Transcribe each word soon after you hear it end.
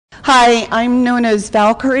Hi, I'm known as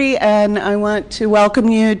Valkyrie, and I want to welcome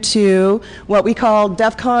you to what we call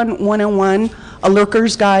DefCon 101, a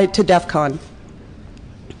lurker's guide to DefCon.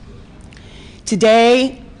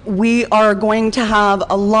 Today, we are going to have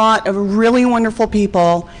a lot of really wonderful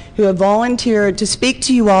people who have volunteered to speak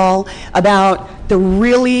to you all about the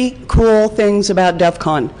really cool things about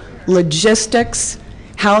DefCon, logistics,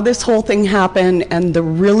 how this whole thing happened, and the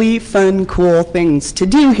really fun, cool things to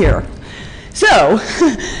do here. So,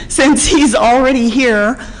 since he's already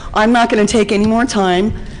here, I'm not going to take any more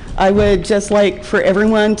time. I would just like for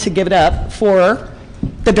everyone to give it up for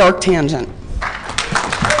the Dark Tangent.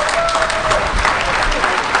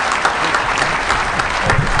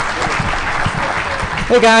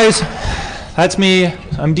 Hey guys, that's me.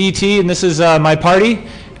 I'm DT, and this is my party,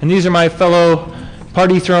 and these are my fellow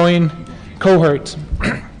party-throwing cohorts.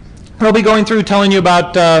 I'll be going through telling you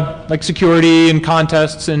about like security and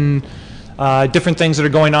contests and different things that are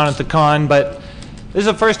going on at the con, but this is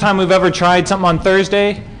the first time we've ever tried something on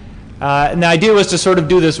Thursday, and the idea was to sort of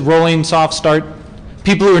do this rolling soft start.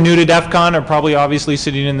 People who are new to DefCon are probably obviously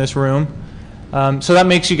sitting in this room, so that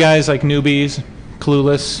makes you guys like newbies,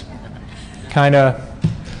 clueless, kind of,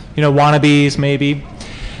 you know, wannabes maybe.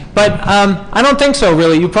 But I don't think so,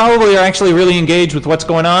 really. You probably are actually really engaged with what's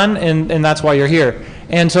going on, and that's why you're here.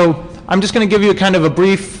 And so I'm just going to give you a kind of a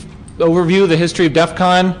brief overview of the history of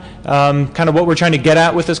DefCon, kind of what we're trying to get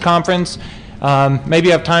at with this conference. Maybe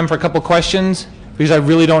have time for a couple questions, because I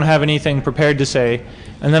really don't have anything prepared to say.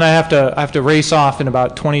 And then I have to race off in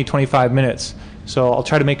about 20-25 minutes. So I'll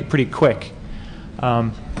try to make it pretty quick.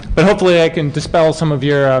 But hopefully I can dispel some of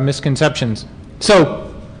your misconceptions.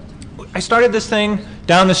 So I started this thing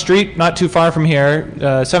down the street, not too far from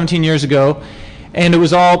here, 17 years ago. And it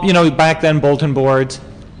was all, you know, back then bulletin boards.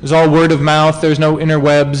 It was all word of mouth. There was no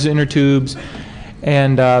interwebs, intertubes.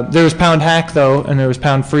 And there was Pound Hack, though, and there was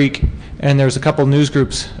Pound Freak. And there was a couple news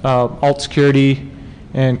groups, Alt Security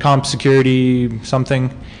and Comp Security something.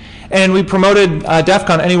 And we promoted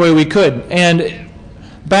DefCon any way we could. And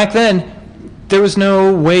back then, there was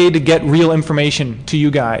no way to get real information to you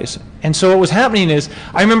guys. And so what was happening is,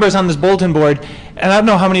 I remember I was on this bulletin board, and I don't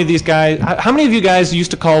know how many of these guys, how many of you guys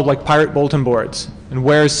used to call like pirate bulletin boards and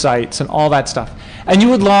where's sites and all that stuff. And you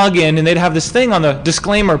would log in, and they'd have this thing on the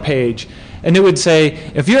disclaimer page, and it would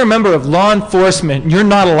say, if you're a member of law enforcement, you're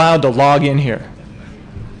not allowed to log in here.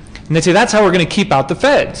 And they'd say, that's how we're going to keep out the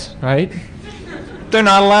feds, right? They're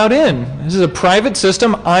not allowed in. This is a private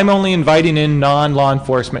system. I'm only inviting in non-law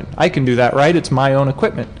enforcement. I can do that, right? It's my own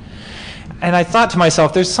equipment. And I thought to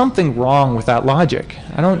myself, there's something wrong with that logic.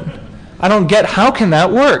 I don't get, how can that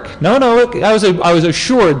work? No, I was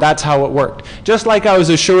assured that's how it worked. Just like I was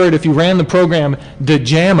assured if you ran the program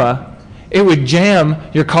DeJamma, it would jam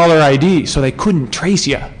your caller ID so they couldn't trace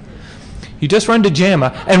you. You just run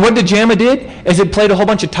DeJamma, and what DeJamma did is it played a whole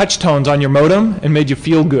bunch of touch tones on your modem and made you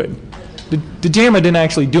feel good. DeJamma didn't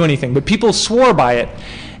actually do anything, but people swore by it.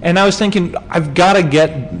 And I was thinking, I've got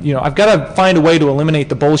to find a way to eliminate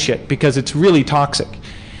the bullshit because it's really toxic.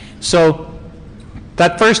 So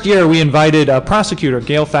that first year, we invited a prosecutor,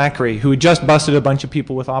 Gail Thackeray, who had just busted a bunch of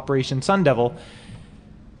people with Operation Sun Devil.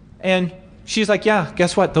 And she's like, yeah,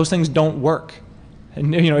 guess what? Those things don't work.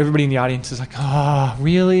 And you know, everybody in the audience is like, ah, oh,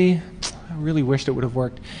 really? I really wished it would have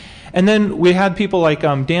worked. And then we had people like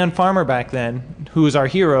Dan Farmer back then, who was our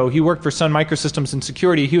hero. He worked for Sun Microsystems in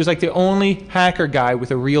security. He was like the only hacker guy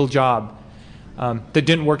with a real job that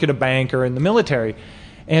didn't work at a bank or in the military.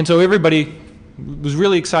 And so everybody was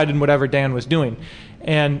really excited in whatever Dan was doing.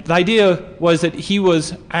 And the idea was that he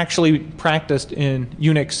was actually practiced in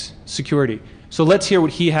Unix security. So let's hear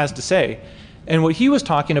what he has to say. And what he was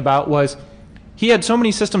talking about was he had so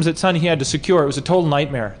many systems at Sun he had to secure. It was a total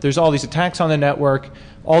nightmare. There's all these attacks on the network.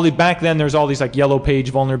 Back then, there's all these like yellow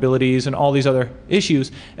page vulnerabilities and all these other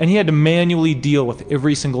issues. And he had to manually deal with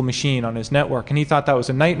every single machine on his network. And he thought that was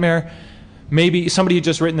a nightmare. Maybe somebody had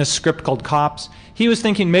just written this script called COPS. He was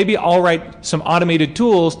thinking, maybe I'll write some automated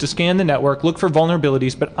tools to scan the network, look for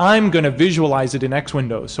vulnerabilities, but I'm going to visualize it in X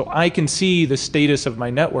windows so I can see the status of my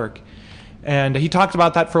network. And he talked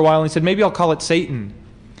about that for a while, and he said, maybe I'll call it Satan.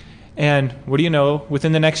 And what do you know,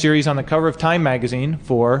 within the next year, he's on the cover of Time magazine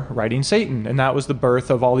for writing Satan. And that was the birth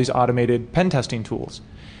of all these automated pen testing tools.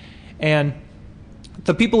 And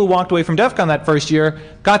the people who walked away from DefCon that first year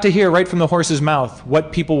got to hear right from the horse's mouth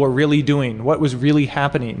what people were really doing, what was really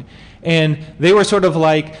happening. And they were sort of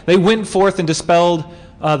like, they went forth and dispelled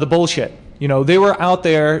the bullshit. You know, they were out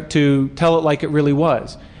there to tell it like it really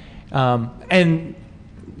was. And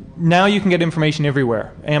now you can get information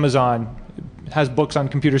everywhere. Amazon has books on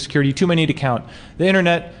computer security, too many to count. The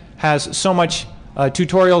internet has so much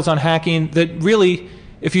tutorials on hacking that really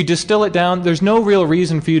if you distill it down, there's no real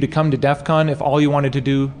reason for you to come to DEF CON if all you wanted to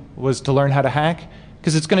do was to learn how to hack,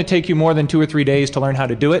 because it's going to take you more than 2 or 3 days to learn how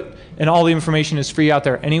to do it, and all the information is free out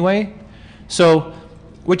there anyway. So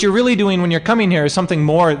what you're really doing when you're coming here is something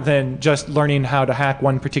more than just learning how to hack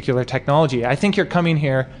one particular technology. I think you're coming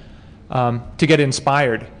here to get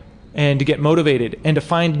inspired and to get motivated and to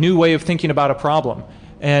find new way of thinking about a problem.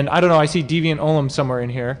 And I don't know, I see Deviant Ollam somewhere in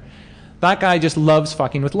here. That guy just loves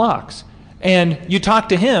fucking with locks. And you talk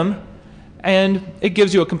to him, and it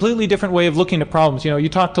gives you a completely different way of looking at problems. You know, you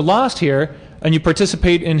talk to Lost here, and you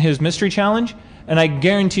participate in his mystery challenge, and I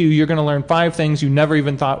guarantee you, you're going to learn 5 things you never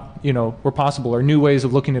even thought, you know, were possible, or new ways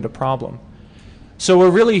of looking at a problem. So we're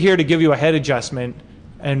really here to give you a head adjustment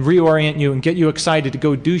and reorient you and get you excited to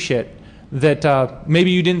go do shit that maybe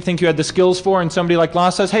you didn't think you had the skills for, and somebody like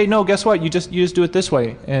Lost says, hey, no, guess what? You just do it this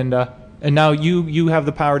way, and now you have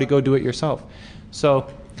the power to go do it yourself.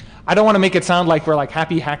 So I don't want to make it sound like we're like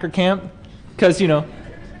happy hacker camp, because, you know,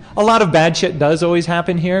 a lot of bad shit does always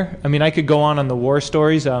happen here. I mean, I could go on the war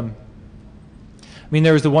stories. I mean,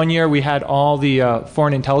 there was the one year we had all the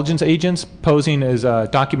foreign intelligence agents posing as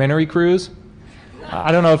documentary crews.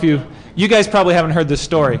 I don't know if you guys probably haven't heard this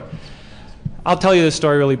story. I'll tell you this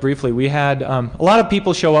story really briefly. We had a lot of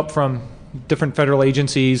people show up from different federal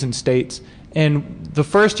agencies and states. And the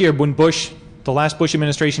first year when the last Bush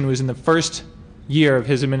administration was in the first year of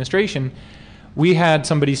his administration, we had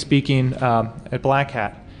somebody speaking at Black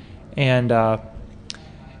Hat. And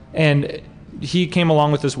he came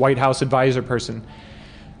along with this White House advisor person.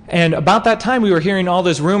 And about that time, we were hearing all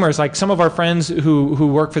these rumors, like some of our friends who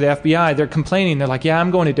work for the FBI, they're complaining. They're like, yeah,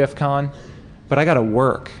 I'm going to DEF CON, but I got to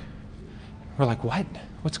work. We're like, what?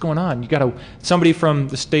 What's going on? Somebody from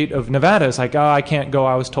the state of Nevada is like, oh, I can't go.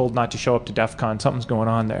 I was told not to show up to DEF CON. Something's going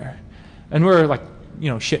on there. And we're like, you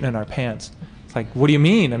know, shitting in our pants. It's like, what do you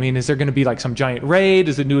mean? I mean, is there going to be like some giant raid?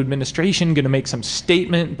 Is the new administration going to make some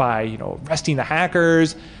statement by, you know, arresting the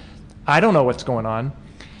hackers? I don't know what's going on.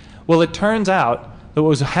 Well, it turns out that what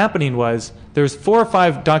was happening was there's 4 or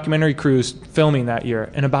 5 documentary crews filming that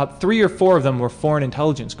year, and about 3 or 4 of them were foreign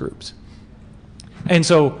intelligence groups. And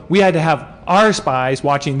so we had to have our spies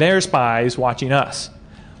watching their spies watching us,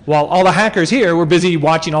 while all the hackers here were busy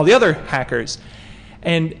watching all the other hackers.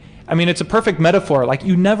 And I mean, it's a perfect metaphor. Like,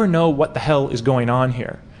 you never know what the hell is going on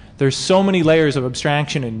here. There's so many layers of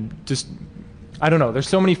abstraction and just, I don't know, there's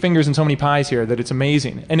so many fingers and so many pies here that it's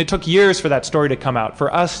amazing. And it took years for that story to come out,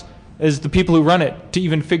 for us as the people who run it to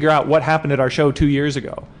even figure out what happened at our show 2 years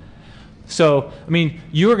ago. So, I mean,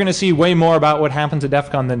 you are going to see way more about what happens at DEF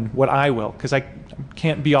CON than what I will, because I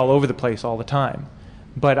can't be all over the place all the time.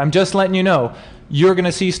 But I'm just letting you know, you're going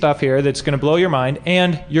to see stuff here that's going to blow your mind,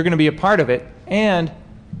 and you're going to be a part of it, and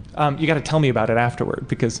you got to tell me about it afterward,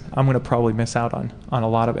 because I'm going to probably miss out on a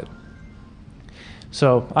lot of it.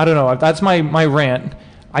 So, I don't know, that's my rant.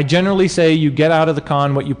 I generally say you get out of the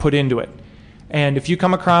con what you put into it. And if you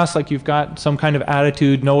come across like you've got some kind of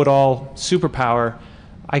attitude, know-it-all, superpower,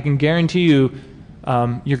 I can guarantee you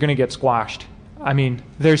you're going to get squashed. I mean,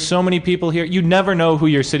 there's so many people here. You never know who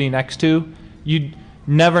you're sitting next to. You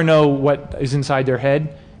never know what is inside their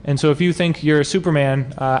head. And so if you think you're a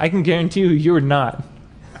Superman, I can guarantee you you're not.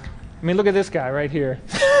 I mean, look at this guy right here.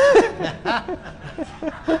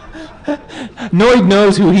 Noid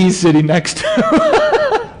knows who he's sitting next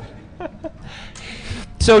to.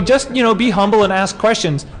 So just, you know, be humble and ask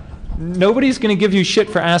questions. Nobody's going to give you shit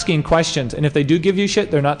for asking questions. And if they do give you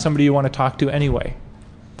shit, they're not somebody you want to talk to anyway.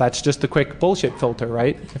 That's just the quick bullshit filter,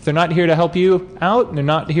 right? If they're not here to help you out, and they're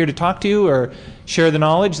not here to talk to you or share the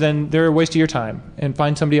knowledge, then they're a waste of your time. And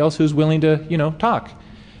find somebody else who's willing to, you know, talk.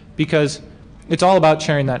 Because it's all about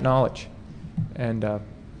sharing that knowledge. And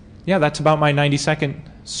yeah, that's about my 90-second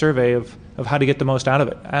survey of how to get the most out of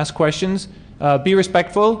it. Ask questions, be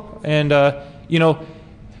respectful, and, you know,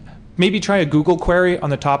 maybe try a Google query on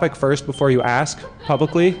the topic first before you ask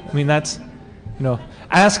publicly. I mean, that's, you know,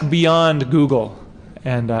 ask beyond Google,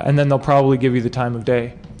 and then they'll probably give you the time of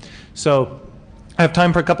day. So I have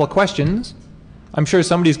time for a couple of questions. I'm sure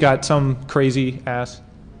somebody's got some crazy-ass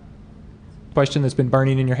question that's been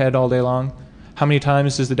burning in your head all day long. How many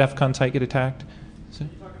times does the DEF CON site get attacked? Can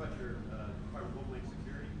you talk about your Department of Homeland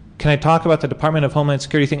Security? Can I talk about the Department of Homeland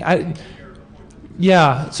Security thing?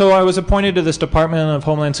 Yeah, so I was appointed to this Department of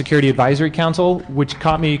Homeland Security Advisory Council, which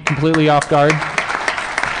caught me completely off guard.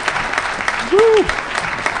 Woo.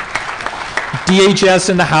 DHS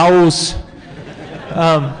in the house.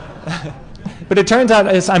 But it turns out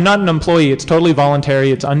I'm not an employee. It's totally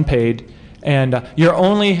voluntary. It's unpaid. And you're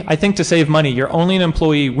only, I think to save money, you're only an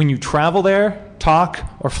employee when you travel there, talk,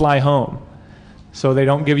 or fly home. So they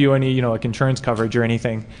don't give you any, you know, like insurance coverage or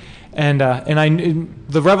anything.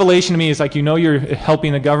 The revelation to me is like, you know, you're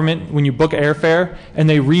helping the government when you book airfare and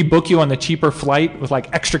they rebook you on the cheaper flight with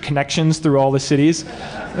like extra connections through all the cities.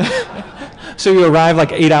 So you arrive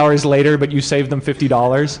like 8 hours later, but you save them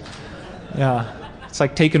 $50. Yeah, it's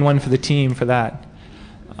like taking one for the team for that.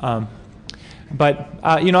 You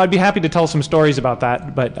know, I'd be happy to tell some stories about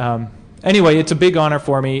that. But anyway, it's a big honor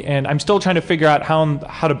for me, and I'm still trying to figure out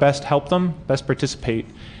how to best help them, best participate.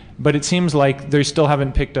 But it seems like they still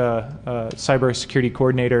haven't picked a cybersecurity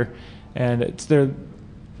coordinator, and it's the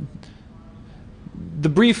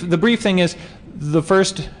brief thing is the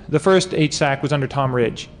first HSAC was under Tom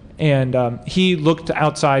Ridge, and he looked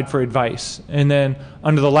outside for advice, and then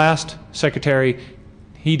under the last secretary,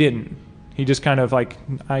 he didn't. He just kind of like,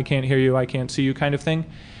 I can't hear you, I can't see you kind of thing.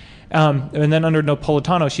 And then under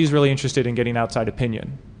Napolitano, she's really interested in getting outside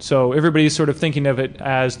opinion. So everybody's sort of thinking of it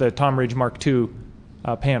as the Tom Ridge Mark II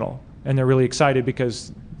panel, and they're really excited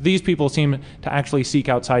because these people seem to actually seek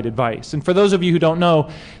outside advice. And for those of you who don't know,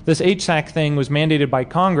 this HSAC thing was mandated by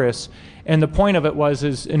Congress, and the point of it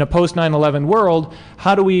is in a post 9/11 world,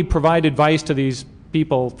 how do we provide advice to these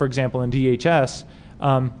people, for example in DHS,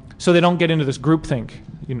 so they don't get into this groupthink?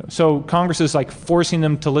 You know, so Congress is like forcing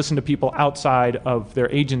them to listen to people outside of their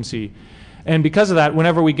agency. And because of that,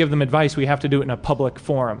 whenever we give them advice, we have to do it in a public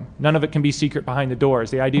forum. None of it can be secret behind the doors.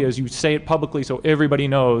 The idea is you say it publicly so everybody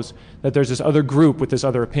knows that there's this other group with this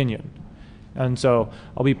other opinion. And so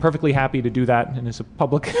I'll be perfectly happy to do that in as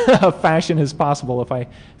public fashion as possible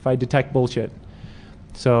if I detect bullshit.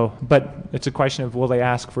 So, but it's a question of will they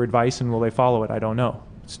ask for advice and will they follow it? I don't know.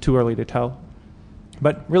 It's too early to tell.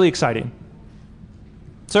 But really exciting.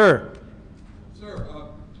 Sir. Sir,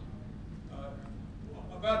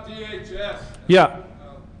 about DHS. Yeah.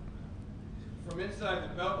 From inside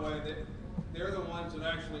the Beltway, they're the ones that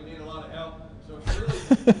actually need a lot of help. So it's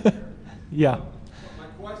really yeah. My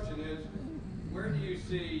question is, where do you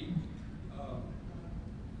see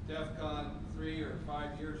DefCon 3 or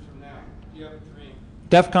 5 years from now? Do you have a dream?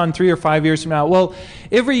 DefCon 3 or 5 years from now? Well,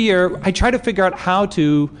 every year I try to figure out how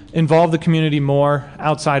to involve the community more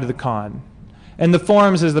outside of the con. And the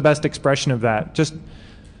forums is the best expression of that. Just,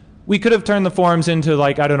 we could have turned the forums into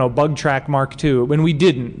like, I don't know, Bug Track Mark II, when we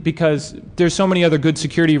didn't, because there's so many other good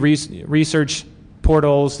security research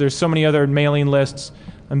portals, there's so many other mailing lists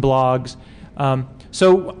and blogs.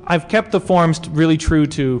 So I've kept the forums really true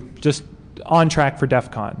to just on track for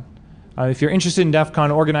DefCon. If you're interested in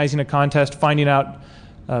DefCon, organizing a contest, finding out,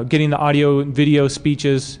 getting the audio and video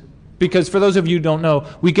speeches, because for those of you who don't know,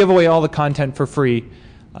 we give away all the content for free.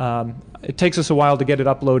 It takes us a while to get it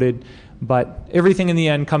uploaded, but everything in the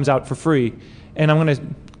end comes out for free. And I'm going to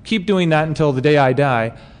keep doing that until the day I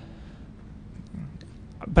die.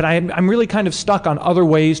 But I'm really kind of stuck on other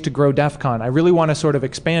ways to grow DefCon. I really want to sort of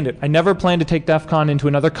expand it. I never plan to take DefCon into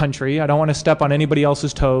another country. I don't want to step on anybody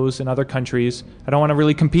else's toes in other countries. I don't want to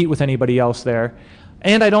really compete with anybody else there.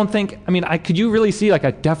 And I don't think, I mean, could you really see like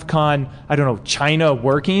a DefCon, I don't know, China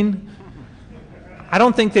working? I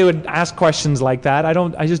don't think they would ask questions like that.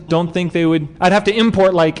 I just don't think they would. I'd have to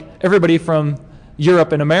import like everybody from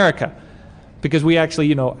Europe and America because we actually,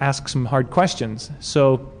 you know, ask some hard questions.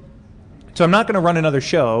 So I'm not going to run another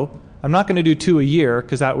show. I'm not going to do 2 a year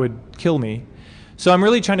because that would kill me. So I'm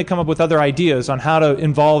really trying to come up with other ideas on how to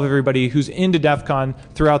involve everybody who's into DefCon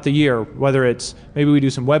throughout the year, whether it's maybe we do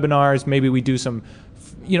some webinars, maybe we do some,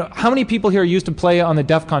 you know, how many people here used to play on the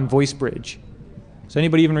DefCon voice bridge? Does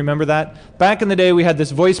anybody even remember that? Back in the day, we had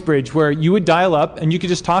this voice bridge where you would dial up and you could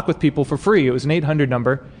just talk with people for free. It was an 800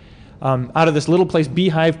 number. Out of this little place,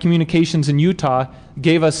 Beehive Communications in Utah,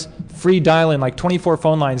 gave us free dial-in, like 24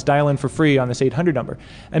 phone lines dial-in for free on this 800 number.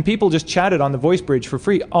 And people just chatted on the voice bridge for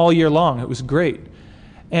free all year long. It was great.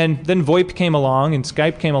 And then VoIP came along and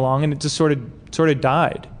Skype came along and it just sort of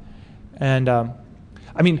died. And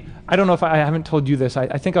I mean, I don't know if I haven't told you this.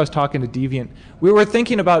 I think I was talking to Deviant. We were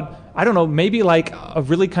thinking about, I don't know, maybe like a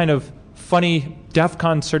really kind of funny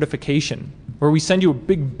DefCon certification where we send you a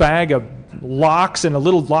big bag of locks and a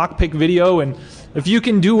little lockpick video, and if you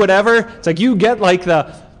can do whatever, it's like you get like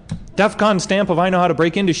the DefCon stamp of I know how to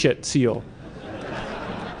break into shit seal.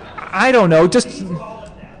 I don't know, just,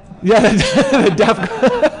 yeah, the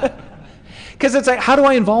DefCon. Because it's like, how do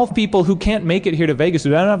I involve people who can't make it here to Vegas,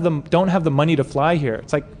 who don't have the money to fly here?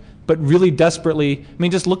 It's like, but really desperately, I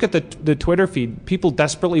mean, just look at the Twitter feed. People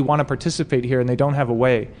desperately want to participate here and they don't have a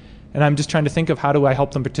way. And I'm just trying to think of how do I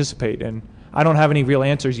help them participate. And I don't have any real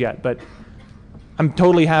answers yet, but I'm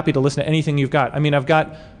totally happy to listen to anything you've got. I mean, I've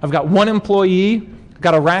got one employee, I've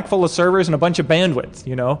got a rack full of servers and a bunch of bandwidth,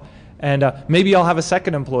 you know, and maybe I'll have a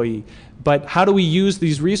second employee. But how do we use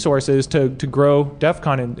these resources to grow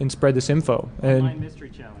DefCon and spread this info? Online mystery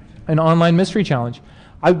challenge. an online mystery challenge.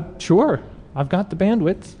 Sure, I've got the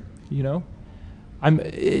bandwidth, you know.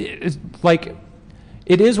 It's like,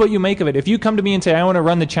 it is what you make of it. If you come to me and say, I want to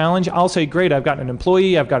run the challenge, I'll say, great, I've got an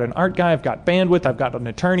employee, I've got an art guy, I've got bandwidth, I've got an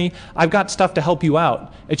attorney, I've got stuff to help you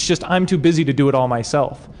out. It's just I'm too busy to do it all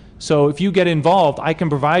myself. So if you get involved, I can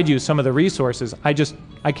provide you some of the resources. I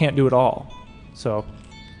can't do it all. So,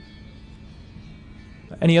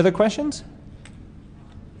 any other questions?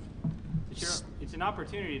 It's an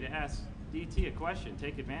opportunity to ask DT a question.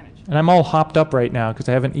 Take advantage. And I'm all hopped up right now because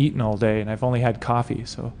I haven't eaten all day and I've only had coffee.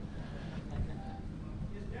 So.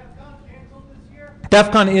 Is DefCon canceled this year?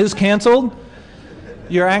 DefCon is canceled.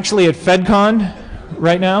 You're actually at FedCon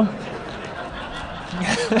right now.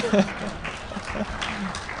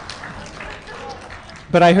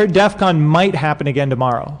 But I heard DefCon might happen again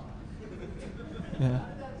tomorrow. Yeah.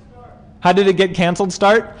 How did it get canceled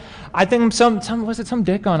start? I think was it some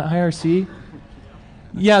dick on IRC?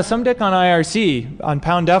 Yeah, some dick on IRC on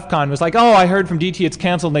Pound DefCon was like, oh, I heard from DT it's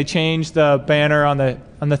canceled, and they changed the banner on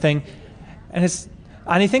the thing. And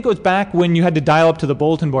I think it was back when you had to dial up to the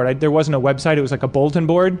bulletin board. There wasn't a website, it was like a bulletin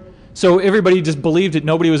board. So everybody just believed it.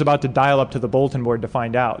 Nobody was about to dial up to the bulletin board to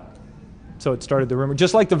find out. So it started the rumor.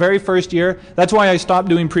 Just like the very first year, that's why I stopped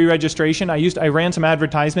doing pre-registration. I ran some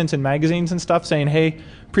advertisements in magazines and stuff saying, hey,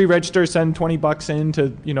 pre-register, send $20 in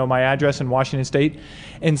to my address in Washington State.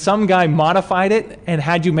 And some guy modified it and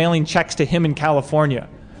had you mailing checks to him in California.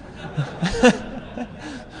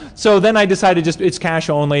 So then I decided it's cash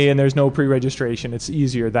only and there's no pre-registration. It's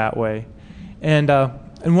easier that way. And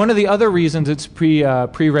one of the other reasons it's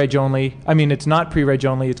pre-reg only, I mean it's not pre-reg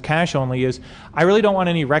only, it's cash only, is I really don't want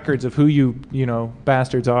any records of who you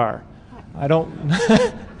bastards are. I don't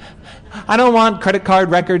I don't want credit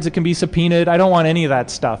card records that can be subpoenaed. I don't want any of that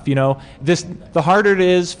stuff, The harder it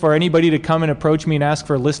is for anybody to come and approach me and ask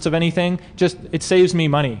for lists of anything, it saves me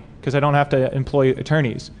money because I don't have to employ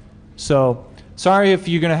attorneys. So, sorry if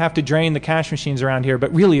you're going to have to drain the cash machines around here,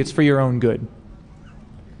 but really it's for your own good.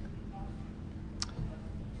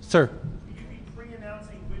 Sir? Will you be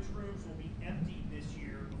pre-announcing which rooms will be empty this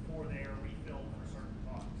year before they are refilled for certain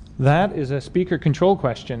talks? That is a speaker control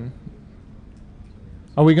question.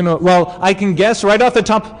 Are we going to, well, I can guess right off the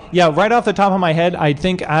top of my head, I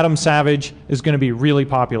think Adam Savage is going to be really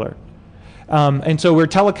popular. And so we're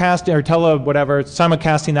simulcasting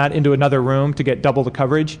that into another room to get double the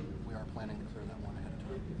coverage. We are planning to clear that one ahead of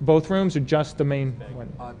time. Both rooms or just the main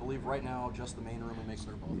one? I believe right now just the main room and make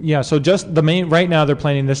clear both. Yeah, so just the main, right now they're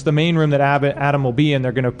planning this. The main room that Adam will be in,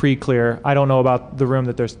 they're going to pre-clear. I don't know about the room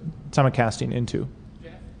that they're simulcasting into.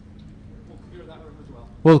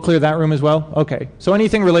 We'll clear that room as well? Okay. So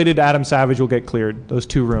anything related to Adam Savage will get cleared, those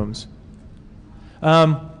two rooms. I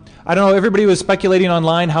don't know, everybody was speculating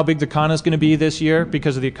online how big the con is going to be this year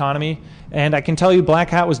because of the economy. And I can tell you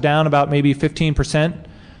Black Hat was down about maybe 15%.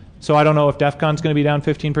 So I don't know if DefCon's going to be down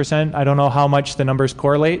 15%. I don't know how much the numbers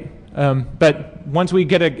correlate. But once we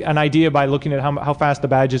get an idea by looking at how fast the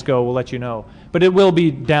badges go, we'll let you know. But it will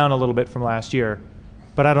be down a little bit from last year.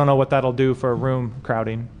 But I don't know what that'll do for room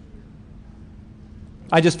crowding.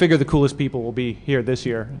 I just figure the coolest people will be here this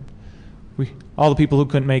year. All the people who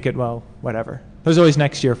couldn't make it, well, whatever. There's always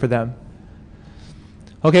next year for them.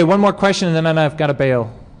 Okay, one more question and then I've got to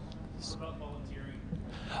bail. What about volunteering?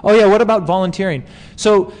 Oh yeah, what about volunteering?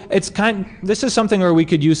 So this is something where we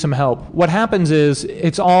could use some help. What happens is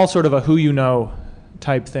it's all sort of a who you know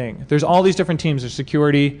type thing. There's all these different teams. There's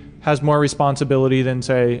security has more responsibility than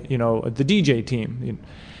say, the DJ team.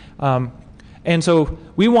 And so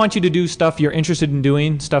we want you to do stuff you're interested in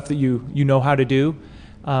doing, stuff that you know how to do.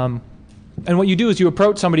 And what you do is you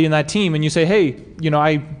approach somebody in that team and you say, hey,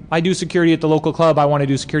 I do security at the local club. I want to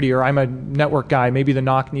do security, or I'm a network guy. Maybe the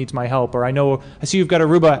NOC needs my help, or I see you've got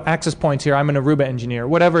Aruba access points here. I'm an Aruba engineer,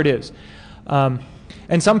 whatever it is. And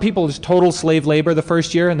some people just total slave labor the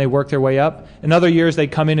first year and they work their way up. In other years they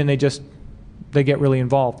come in and they get really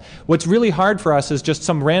involved. What's really hard for us is just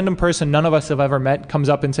some random person none of us have ever met comes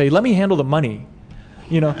up and say, let me handle the money.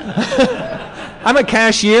 I'm a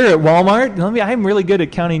cashier at Walmart. I'm really good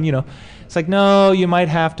at counting, It's like, no, you might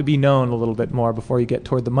have to be known a little bit more before you get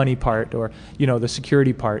toward the money part or, the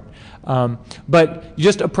security part. But you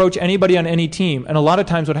just approach anybody on any team. And a lot of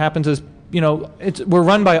times what happens is, we're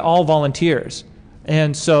run by all volunteers.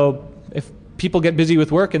 And so if people get busy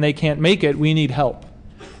with work and they can't make it, we need help.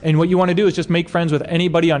 And what you want to do is just make friends with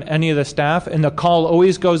anybody on any of the staff, and the call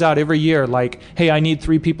always goes out every year like, hey, I need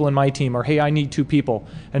 3 people in my team, or hey, I need 2 people.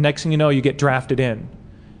 And next thing you know, you get drafted in.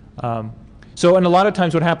 And a lot of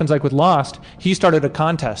times what happens, like with Lost, he started a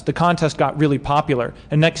contest. The contest got really popular.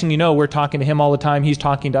 And next thing you know, we're talking to him all the time, he's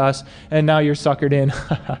talking to us, and now you're suckered in.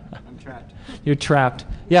 I'm trapped. You're trapped.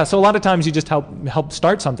 Yeah, so a lot of times you just help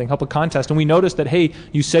start something, help a contest, and we noticed that, hey,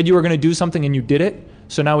 you said you were going to do something and you did it,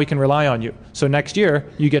 so now we can rely on you. So next year,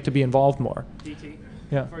 you get to be involved more. DT,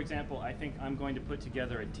 Yeah. for example, I think I'm going to put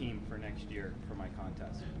together a team for next year for my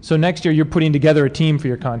contest. So next year, you're putting together a team for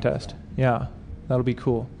your contest. Yeah, that'll be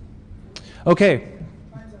cool. Okay,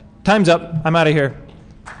 time's up. I'm out of here.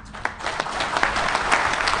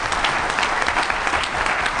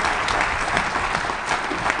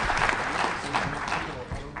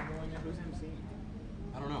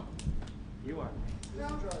 I don't know. You are.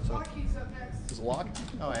 Is it Lock?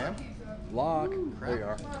 Oh, I am? Lock. There you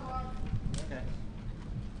are.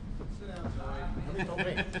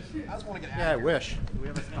 I just want to get out. Yeah, I wish. Do we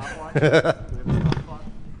have a stopwatch?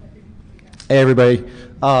 Hey everybody.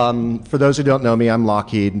 For those who don't know me, I'm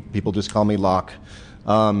Lockheed. People just call me Lock.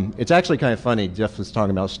 It's actually kind of funny. Jeff was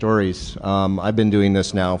talking about stories. I've been doing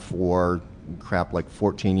this now for like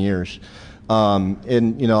 14 years.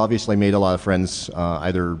 And obviously made a lot of friends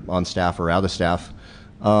either on staff or out of staff.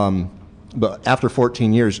 But after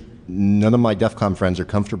 14 years, none of my DEF CON friends are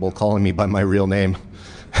comfortable calling me by my real name.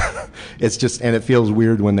 It's just, and it feels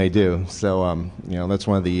weird when they do. So, that's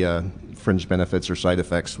one of the fringe benefits or side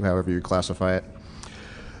effects, however you classify it.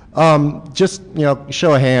 Just,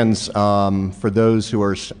 show of hands for those who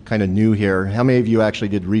are kind of new here. How many of you actually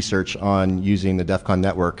did research on using the DEF CON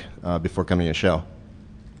network before coming to a show?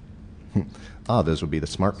 Those would be the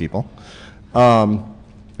smart people. How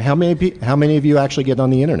many of you actually get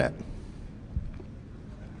on the internet?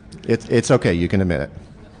 It's okay, you can admit it.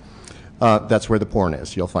 That's where the porn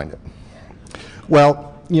is. You'll find it. Well,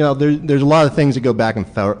 there's a lot of things that go back and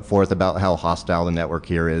forth about how hostile the network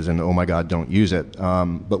here is, and oh my God, don't use it.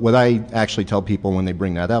 But what I actually tell people when they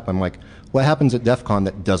bring that up, I'm like, what happens at DEF CON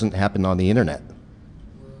that doesn't happen on the internet?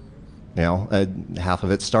 Half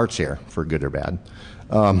of it starts here, for good or bad.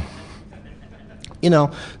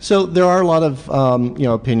 So there are a lot of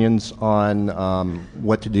opinions on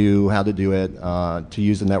what to do, how to do it, to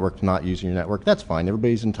use the network, to not use your network. That's fine.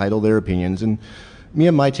 Everybody's entitled to their opinions, and me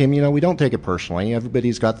and my team, we don't take it personally.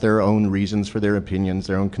 Everybody's got their own reasons for their opinions,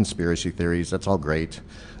 their own conspiracy theories. That's all great.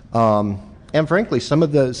 And frankly, some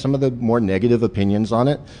of the more negative opinions on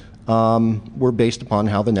it were based upon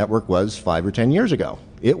how the network was 5 or 10 years ago.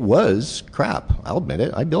 It was crap. I'll admit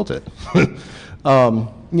it. I built it.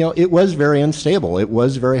 It was very unstable. It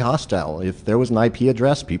was very hostile. If there was an IP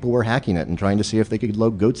address, people were hacking it and trying to see if they could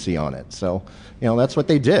load goatse on it. So, that's what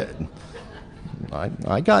they did.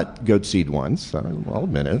 I got goatseed once. I'll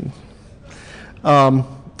admit it.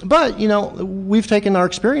 But, we've taken our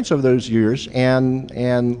experience over those years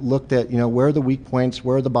and looked at, where are the weak points,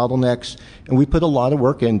 where are the bottlenecks, and we put a lot of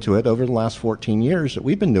work into it over the last 14 years that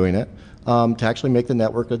we've been doing it to actually make the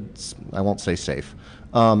network, I won't say safe,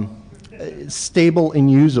 stable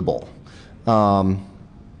and usable.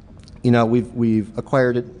 We've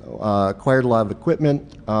acquired a lot of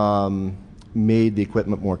equipment, made the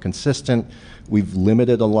equipment more consistent. We've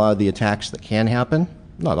limited a lot of the attacks that can happen.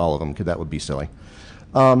 Not all of them, because that would be silly.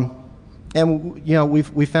 And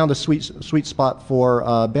we found a sweet spot for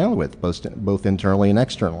bandwidth, both internally and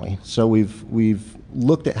externally. So we've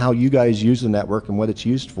looked at how you guys use the network and what it's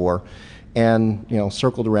used for, and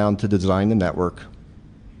circled around to design the network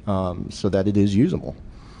so that it is usable.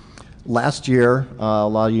 Last year, a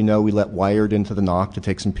lot of we let Wired into the NOC to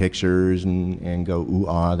take some pictures and go, ooh,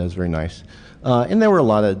 ah, that was very nice. And there were a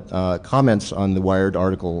lot of comments on the Wired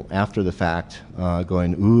article after the fact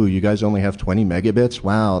going, ooh, you guys only have 20 megabits?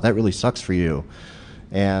 Wow, that really sucks for you.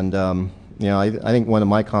 And, I think one of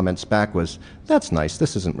my comments back was, that's nice,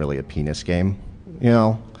 this isn't really a penis game,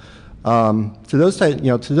 To those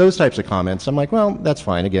types of comments, I'm like, well, that's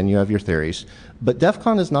fine. Again, you have your theories. But DEF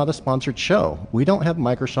CON is not a sponsored show. We don't have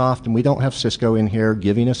Microsoft and we don't have Cisco in here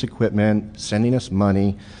giving us equipment, sending us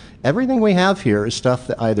money. Everything we have here is stuff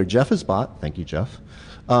that either Jeff has bought, thank you, Jeff,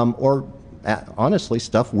 or honestly,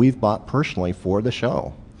 stuff we've bought personally for the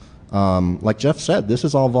show. Like Jeff said, this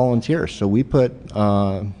is all volunteer, so we put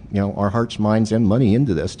our hearts, minds, and money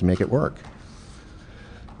into this to make it work.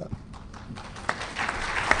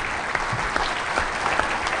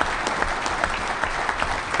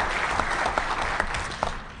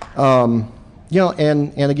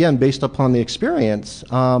 And again, based upon the experience,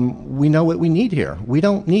 we know what we need here. We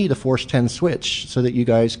don't need a Force 10 switch so that you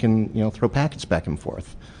guys can, throw packets back and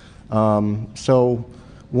forth. So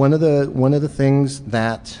one of the things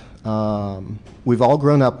that we've all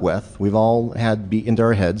grown up with, we've all had beat into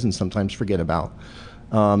our heads and sometimes forget about,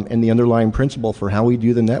 and the underlying principle for how we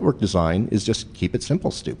do the network design is just keep it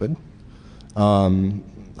simple, stupid.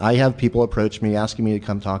 I have people approach me asking me to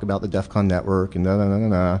come talk about the DefCon network and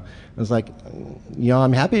I was like,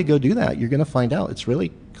 I'm happy to go do that. You're going to find out. It's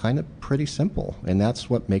really kind of pretty simple, and that's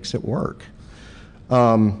what makes it work.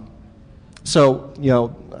 So,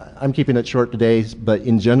 I'm keeping it short today, but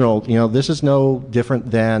in general, this is no different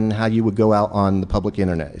than how you would go out on the public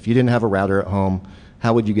internet. If you didn't have a router at home,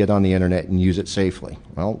 how would you get on the internet and use it safely?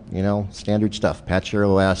 Well, standard stuff. Patch your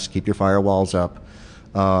OS, keep your firewalls up,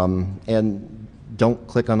 and don't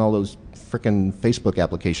click on all those frickin' Facebook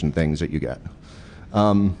application things that you get.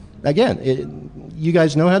 Again, you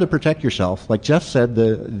guys know how to protect yourself. Like Jeff said,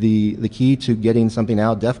 the key to getting something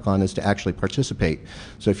out of DEF CON is to actually participate.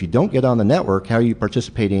 So if you don't get on the network, how are you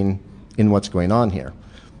participating in what's going on here?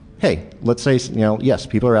 Hey, let's say, yes,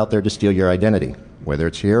 people are out there to steal your identity, whether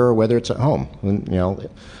it's here or whether it's at home.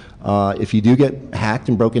 If you do get hacked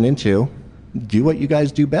and broken into, do what you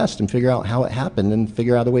guys do best and figure out how it happened and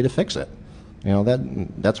figure out a way to fix it.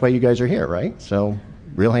 That's why you guys are here, right? So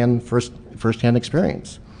first-hand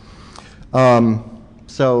experience.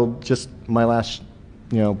 So just my last,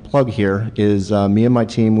 plug here is me and my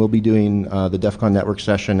team will be doing the DEF CON network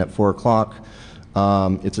session at 4 o'clock.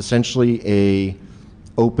 It's essentially a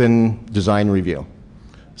open design review.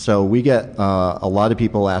 So we get a lot of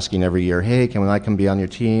people asking every year, hey, can I come be on your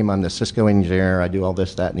team? I'm the Cisco engineer. I do all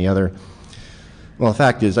this, that, and the other. Well, the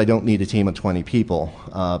fact is I don't need a team of 20 people.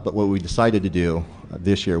 But what we decided to do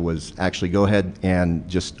this year was actually go ahead and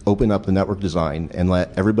just open up the network design and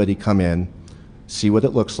let everybody come in, see what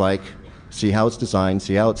it looks like, see how it's designed,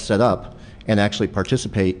 see how it's set up, and actually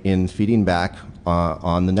participate in feeding back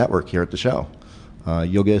on the network here at the show.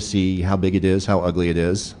 You'll get to see how big it is, how ugly it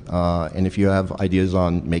is, and if you have ideas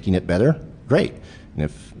on making it better, great. And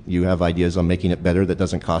if you have ideas on making it better that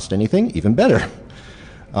doesn't cost anything, even better.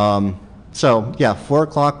 So yeah, 4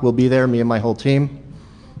 o'clock, we'll be there, me and my whole team.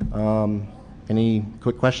 Any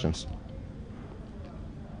quick questions?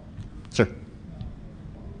 Sir? Are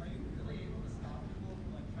you really able to stop people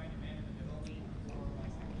from trying to man in the middle or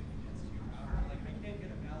somebody gets to your router? I can't get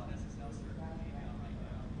a valid SSL certificate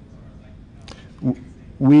right now.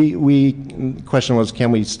 We question was,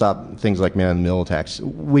 can we stop things like man-in-the-middle attacks?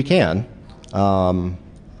 We can.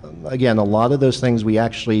 Again, a lot of those things we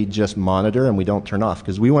actually just monitor and we don't turn off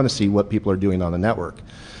because we want to see what people are doing on the network.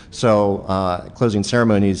 So closing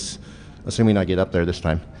ceremonies, assuming I get up there this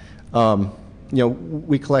time,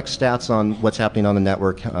 we collect stats on what's happening on the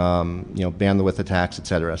network, bandwidth attacks, et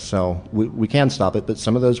cetera. So we can stop it, but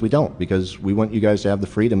some of those we don't because we want you guys to have the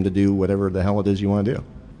freedom to do whatever the hell it is you want to do.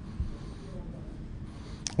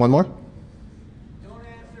 One more? Don't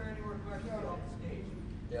answer any more questions off the stage.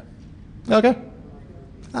 Yeah. Okay.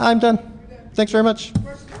 I'm done. Thanks very much.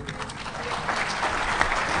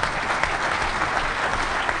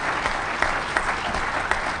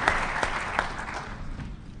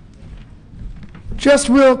 Just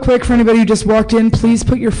real quick for anybody who just walked in, please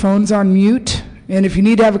put your phones on mute. And if you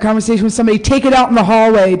need to have a conversation with somebody, take it out in the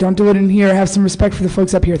hallway. Don't do it in here. Have some respect for the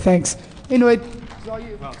folks up here. Thanks. Hey, Noid. It's all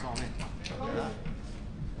you. Well, it's all me.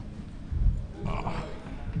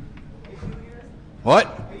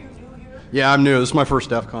 What? Yeah, I'm new. This is my first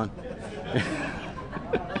DEF CON.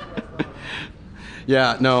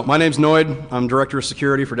 Yeah, no, my name's Noid. I'm Director of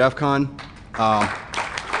Security for DEF CON.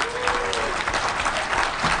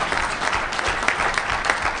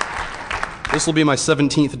 This will be my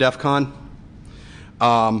 17th DEF CON.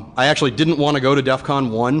 I actually didn't want to go to DEF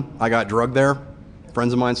CON 1. I got drugged there.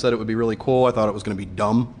 Friends of mine said it would be really cool. I thought it was going to be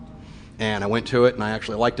dumb. And I went to it, and I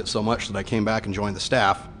actually liked it so much that I came back and joined the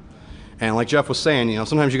staff. And like Jeff was saying,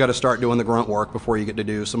 sometimes you got to start doing the grunt work before you get to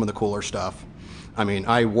do some of the cooler stuff. I mean,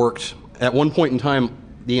 I worked, at one point in time,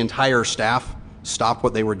 the entire staff stopped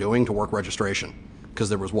what they were doing to work registration. Because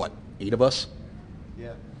there was, 8 of us?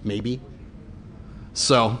 Yeah. Maybe.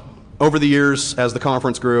 So, over the years, as the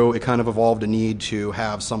conference grew, it kind of evolved a need to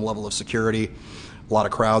have some level of security. A lot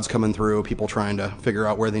of crowds coming through, people trying to figure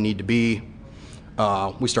out where they need to be.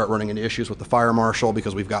 We start running into issues with the fire marshal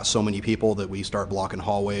because we've got so many people that we start blocking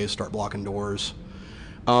hallways, start blocking doors.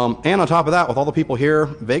 And on top of that, with all the people here,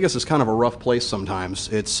 Vegas is kind of a rough place sometimes.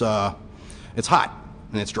 It's hot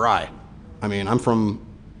and it's dry. I mean, I'm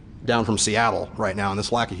down from Seattle right now, and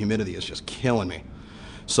this lack of humidity is just killing me.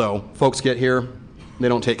 So folks get here, they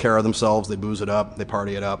don't take care of themselves, they booze it up, they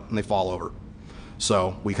party it up, and they fall over.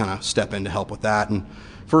 So we kind of step in to help with that. And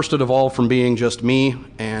first it evolved from being just me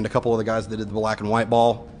and a couple of the guys that did the black and white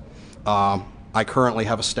ball. I currently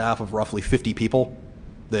have a staff of roughly 50 people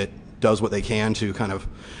that does what they can to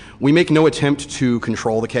we make no attempt to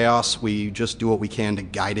control the chaos. We just do what we can to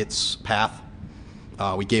guide its path.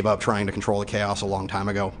 We gave up trying to control the chaos a long time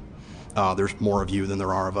ago. There's more of you than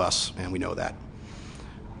there are of us, and we know that.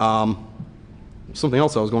 Something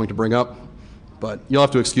else I was going to bring up, but you'll have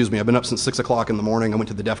to excuse me. I've been up since 6 o'clock in the morning. I went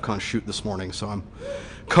to the DEF CON shoot this morning, so I'm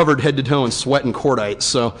covered head to toe in sweat and cordite.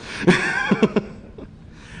 So,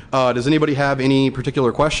 does anybody have any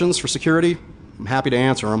particular questions for security? I'm happy to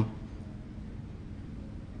answer them.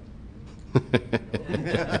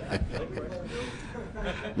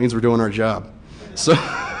 Means we're doing our job. So,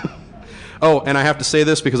 oh, and I have to say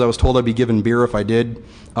this because I was told I'd be given beer if I did.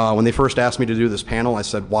 When they first asked me to do this panel, I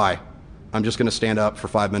said, why? I'm just going to stand up for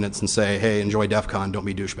 5 minutes and say, hey, enjoy DEF CON, don't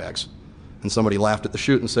be douchebags. And somebody laughed at the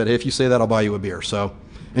shoot and said, hey, if you say that, I'll buy you a beer. So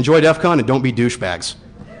enjoy DEF CON and don't be douchebags.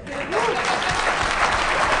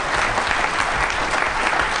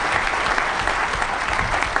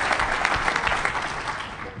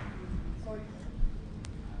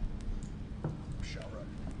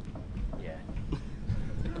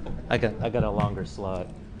 I got a longer slot.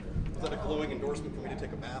 Is that a glowing endorsement for me to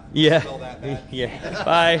take a bath? Yeah. Smell that bad. Yeah.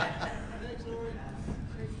 Bye.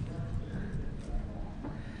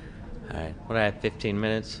 All right. What do I have? 15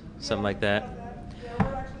 minutes, something like that.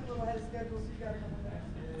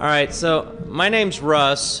 All right. So my name's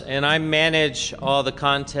Russ, and I manage all the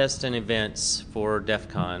contests and events for DEF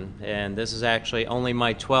CON, and this is actually only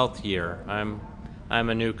my 12th year. I'm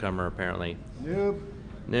a newcomer apparently.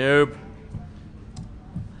 Noob.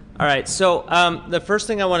 All right, so the first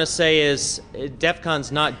thing I want to say is DEF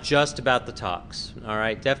CON's not just about the talks, all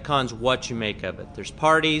right? DEF CON's what you make of it. There's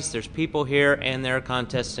parties, there's people here, and there are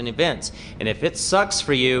contests and events. And if it sucks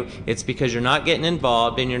for you, it's because you're not getting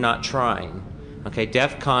involved and you're not trying. Okay,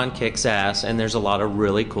 DEF CON kicks ass, and there's a lot of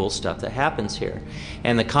really cool stuff that happens here.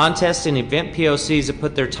 And the contest and event POCs that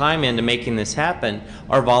put their time into making this happen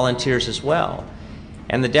are volunteers as well.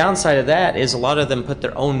 And the downside of that is a lot of them put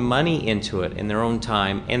their own money into it in their own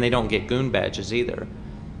time, and they don't get goon badges either.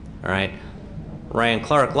 All right, Ryan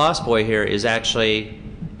Clark, Lost Boy here, is actually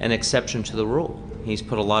an exception to the rule. He's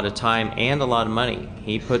put a lot of time and a lot of money.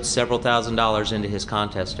 He puts several $1,000s into his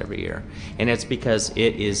contest every year, and it's because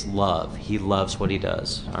it is love. He loves what he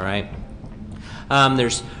does. All right.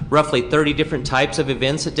 There's roughly 30 different types of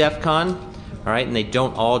events at DEF CON. All right, and they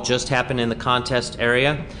don't all just happen in the contest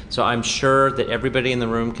area. So I'm sure that everybody in the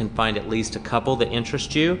room can find at least a couple that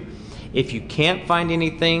interest you. If you can't find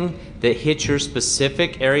anything that hits your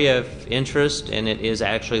specific area of interest, and it is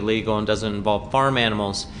actually legal and doesn't involve farm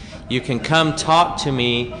animals, you can come talk to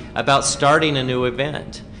me about starting a new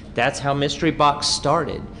event. That's how Mystery Box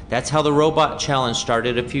started. That's how the Robot Challenge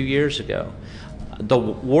started a few years ago. The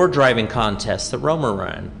war driving contest that Romer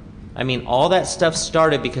ran. I mean, all that stuff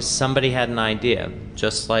started because somebody had an idea,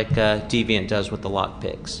 just like Deviant does with the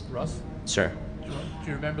lockpicks. Russ? Sir? Do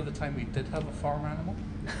you remember the time we did have a farm animal?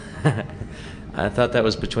 I thought that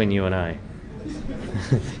was between you and I.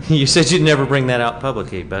 You said you'd never bring that out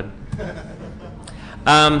publicly, bud.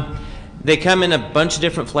 They come in a bunch of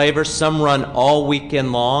different flavors. Some run all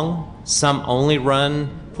weekend long. Some only run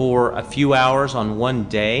for a few hours on one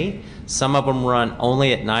day. Some of them run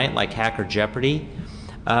only at night, like Hacker Jeopardy.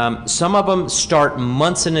 Some of them start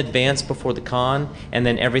months in advance before the con, and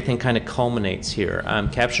then everything kind of culminates here.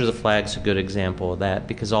 Capture the Flag's a good example of that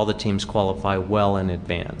because all the teams qualify well in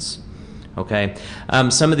advance. Okay,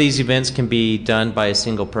 some of these events can be done by a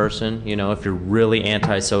single person. You know, if you're really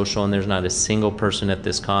antisocial and there's not a single person at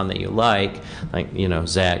this con that you like, you know,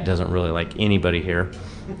 Zach doesn't really like anybody here.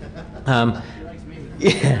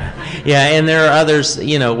 Yeah, and there are others,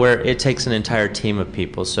 you know, where it takes an entire team of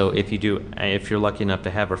people. So if you're lucky enough to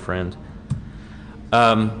have a friend.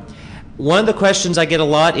 One of the questions I get a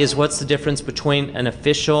lot is what's the difference between an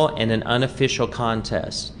official and an unofficial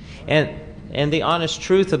contest? And the honest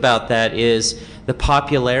truth about that is the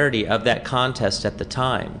popularity of that contest at the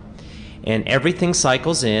time. And everything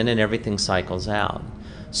cycles in and everything cycles out.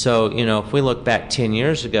 So, you know, if we look back 10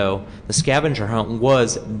 years ago, the scavenger hunt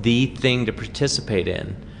was the thing to participate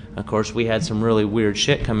in. Of course, we had some really weird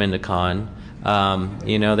shit come into con.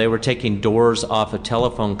 You know, they were taking doors off of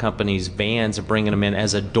telephone companies' vans and bringing them in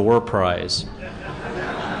as a door prize.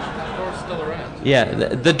 The door's still around. Yeah,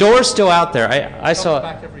 the door's still out there. I saw it.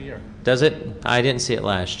 Back every year. Does it? I didn't see it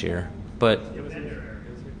last year. But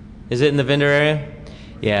is it in the vendor area?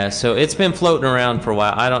 Yeah, so it's been floating around for a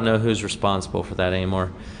while. I don't know who's responsible for that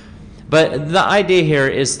anymore. But the idea here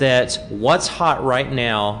is that what's hot right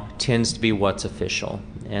now tends to be what's official.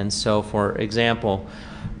 And so, for example,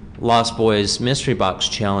 Lost Boys Mystery Box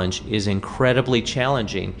Challenge is incredibly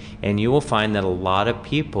challenging, and you will find that a lot of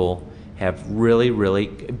people have really, really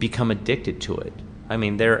become addicted to it. I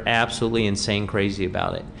mean, they're absolutely insane crazy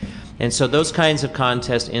about it. And so those kinds of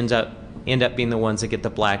contests end up being the ones that get the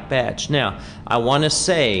black badge. Now, I want to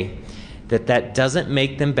say that doesn't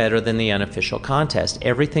make them better than the unofficial contest.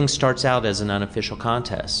 Everything starts out as an unofficial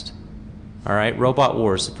contest. All right, Robot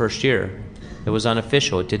Wars, the first year, it was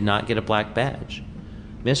unofficial. It did not get a black badge.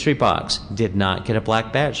 Mystery Box did not get a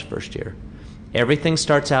black badge the first year. Everything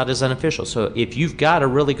starts out as unofficial. So if you've got a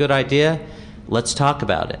really good idea, let's talk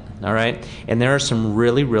about it, all right? And there are some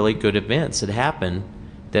really, really good events that happen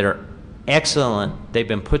that are excellent. They've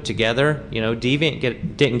been put together. You know,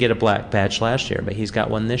 Deviant didn't get a black badge last year, but he's got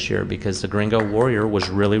one this year because the Gringo Warrior was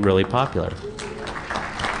really, really popular.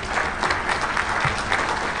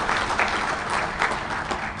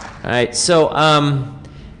 All right, so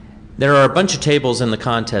there are a bunch of tables in the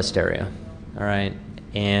contest area, all right?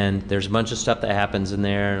 And there's a bunch of stuff that happens in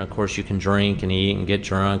there, and of course you can drink and eat and get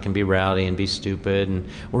drunk and be rowdy and be stupid, and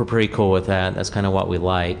we're pretty cool with that. That's kind of what we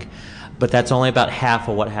like. But that's only about half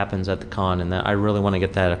of what happens at the con, and I really want to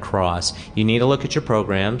get that across. You need to look at your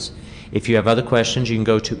programs. If you have other questions, you can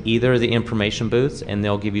go to either of the information booths, and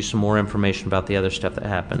they'll give you some more information about the other stuff that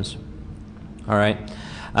happens. All right.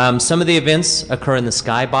 Some of the events occur in the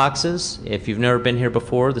skyboxes. If you've never been here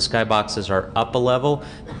before, the skyboxes are up a level.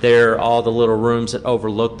 They're all the little rooms that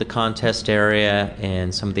overlook the contest area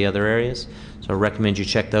and some of the other areas. So I recommend you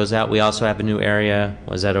check those out. We also have a new area,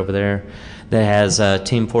 what is that over there, that has a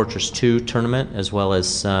Team Fortress 2 tournament as well as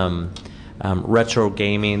some retro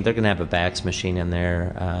gaming. They're going to have a Vax machine in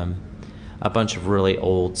there, a bunch of really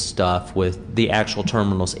old stuff with the actual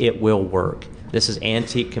terminals. It will work. This is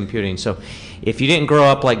antique computing. So if you didn't grow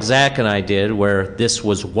up like Zach and I did, where this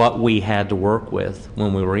was what we had to work with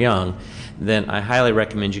when we were young, then I highly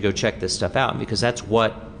recommend you go check this stuff out, because that's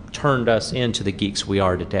what turned us into the geeks we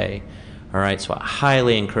are today. All right, so I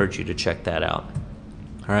highly encourage you to check that out.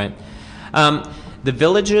 All right. The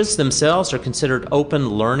villages themselves are considered open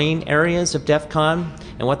learning areas of DEF CON,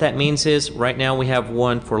 and what that means is right now we have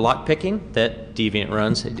one for lockpicking that Deviant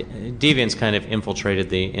runs. Deviant's kind of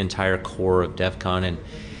infiltrated the entire core of DEF CON, and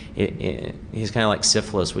he's kind of like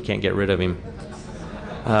syphilis. We can't get rid of him.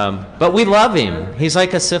 But we love him. He's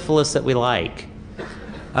like a syphilis that we like.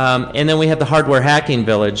 And then we have the hardware hacking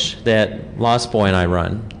village that Lost Boy and I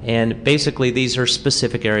run. And basically these are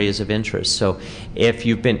specific areas of interest. So if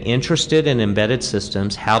you've been interested in embedded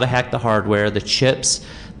systems, how to hack the hardware, the chips,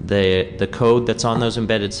 the code that's on those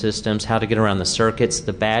embedded systems, how to get around the circuits,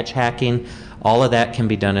 the badge hacking, all of that can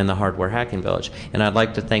be done in the hardware hacking village. And I'd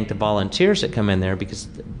like to thank the volunteers that come in there, because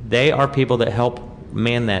they are people that help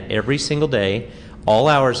man that every single day, all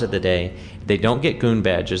hours of the day. They don't get goon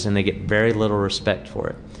badges, and they get very little respect for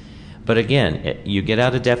it. But again, you get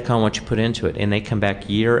out of DEF CON what you put into it, and they come back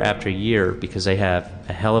year after year because they have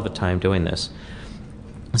a hell of a time doing this.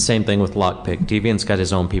 Same thing with Lockpick. Deviant's got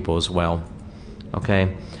his own people as well.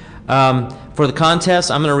 Okay. For the contest,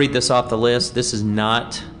 I'm going to read this off the list. This is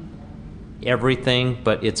not everything,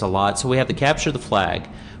 but it's a lot. So we have the Capture the Flag,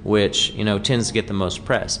 which tends to get the most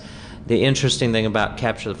press. The interesting thing about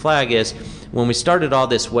Capture the Flag is when we started all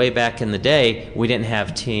this way back in the day, we didn't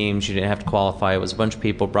have teams. You didn't have to qualify. It was a bunch of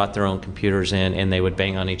people brought their own computers in, and they would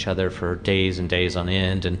bang on each other for days and days on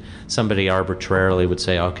end, and somebody arbitrarily would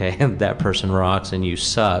say, okay, that person rocks and you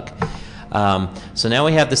suck. So now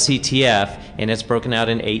we have the CTF, and it's broken out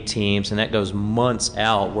in 8 teams, and that goes months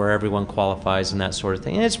out where everyone qualifies and that sort of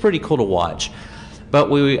thing. And it's pretty cool to watch. But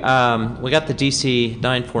we got the DC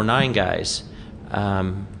 949 guys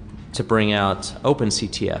to bring out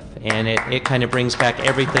OpenCTF, and it kind of brings back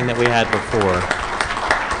everything that we had before.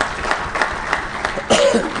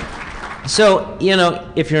 So,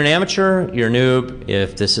 if you're an amateur, you're a noob,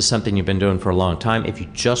 if this is something you've been doing for a long time, if you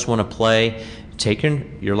just want to play, take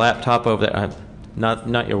your laptop over there.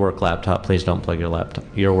 Not your work laptop. Please don't plug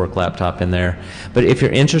your work laptop in there. But if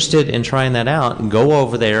you're interested in trying that out, go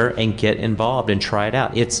over there and get involved and try it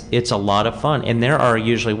out. It's a lot of fun. And there are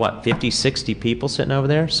usually, 50, 60 people sitting over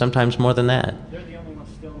there? Sometimes more than that. They're the only ones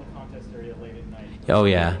still in the contest area late at night. Oh,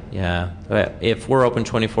 yeah. If we're open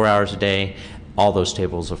 24 hours a day, all those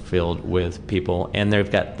tables are filled with people. And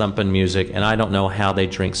they've got thumping music. And I don't know how they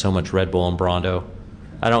drink so much Red Bull and Brawndo.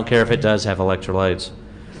 I don't care if it does have electrolytes.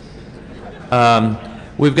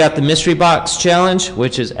 We've got the Mystery Box Challenge,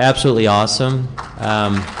 which is absolutely awesome.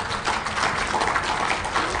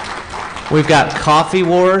 We've got Coffee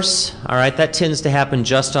Wars. All right, that tends to happen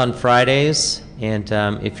just on Fridays. And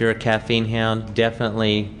if you're a caffeine hound,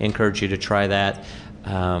 definitely encourage you to try that.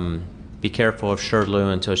 Be careful of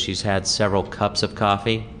Shirley until she's had several cups of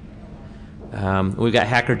coffee. We've got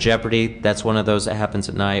Hacker Jeopardy. That's one of those that happens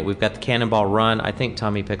at night. We've got the Cannonball Run. I think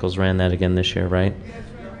Tommy Pickles ran that again this year, right?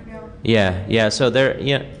 Yeah. So there,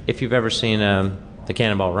 if you've ever seen the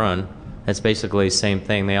Cannonball Run, that's basically the same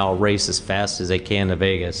thing. They all race as fast as they can to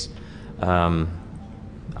Vegas. I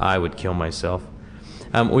I would kill myself.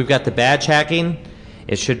 We've got the badge hacking.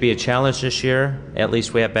 It should be a challenge this year. At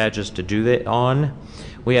least we have badges to do that on.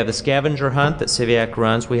 We have the scavenger hunt that Siviak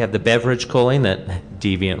runs. We have the beverage cooling that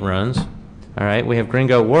Deviant runs. All right. We have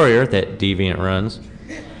Gringo Warrior that Deviant runs.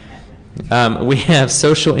 We have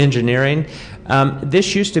social engineering.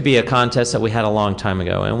 This used to be a contest that we had a long time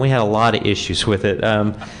ago, and we had a lot of issues with it.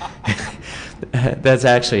 That's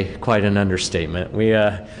actually quite an understatement. We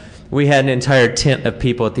had an entire tent of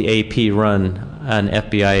people at the AP run an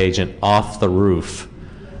FBI agent off the roof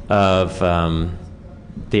of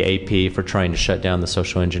the AP for trying to shut down the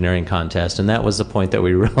social engineering contest, and that was the point that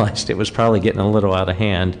we realized it was probably getting a little out of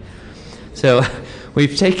hand. So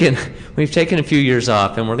we've taken a few years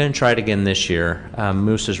off, and we're going to try it again this year.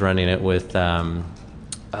 Moose is running it with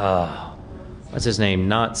what's his name?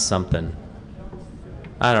 Not something.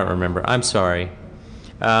 I don't remember. I'm sorry.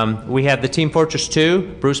 We have the Team Fortress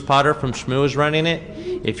 2. Bruce Potter from Shmoo is running it.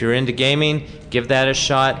 If you're into gaming, give that a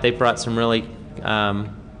shot. They brought some really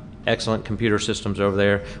excellent computer systems over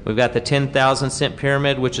there. We've got the 10,000 cent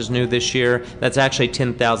pyramid, which is new this year. That's actually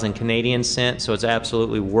 10,000 Canadian cents, so it's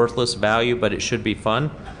absolutely worthless value, but it should be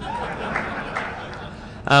fun.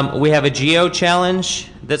 We have a Geo challenge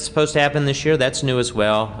that's supposed to happen this year. That's new as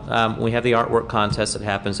well. We have the artwork contest that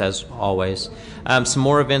happens as always. Some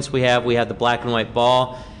more events we have. We have the black and white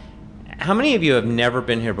ball. How many of you have never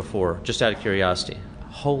been here before, just out of curiosity?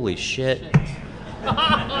 Holy shit.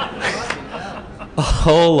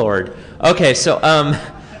 Oh, Lord. Okay, so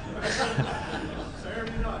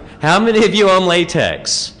how many of you own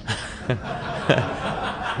latex? All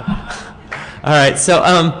right,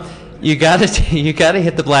 so you gotta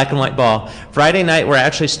hit the black and white ball. Friday night, we're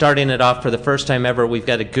actually starting it off for the first time ever. We've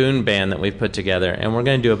got a goon band that we've put together, and we're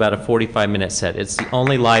going to do about a 45-minute set. It's the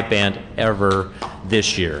only live band ever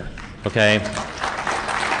this year, okay?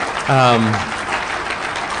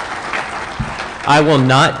 I will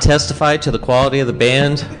not testify to the quality of the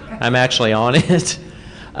band. I'm actually on it.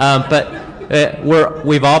 But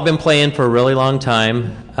we've all been playing for a really long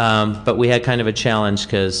time, but we had kind of a challenge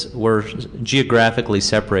because we're geographically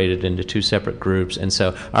separated into two separate groups, and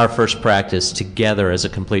so our first practice together as a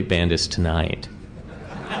complete band is tonight.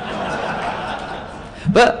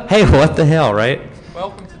 But hey, what the hell, right?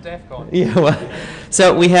 Welcome to DefCon. Yeah, well,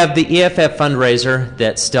 so we have the EFF fundraiser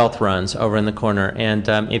that Stealth runs over in the corner, and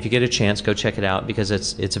if you get a chance, go check it out because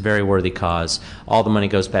it's a very worthy cause. All the money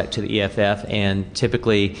goes back to the EFF, and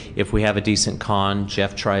typically, if we have a decent con,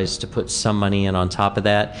 Jeff tries to put some money in on top of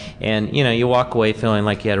that, and you walk away feeling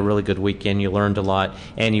like you had a really good weekend, you learned a lot,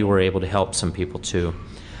 and you were able to help some people too.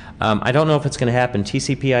 I don't know if it's going to happen.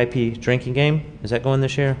 TCP/IP drinking game, is that going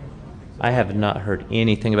this year? I have not heard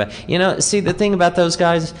anything about it. See, the thing about those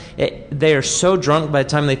guys, they are so drunk by the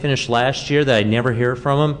time they finish last year that I never hear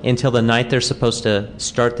from them until the night they're supposed to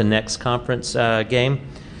start the next conference game.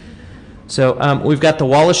 So we've got the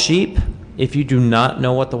wall of sheep. If you do not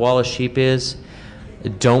know what the wall of sheep is,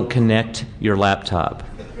 don't connect your laptop.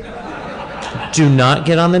 Do not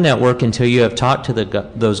get on the network until you have talked to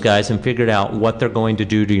those guys and figured out what they're going to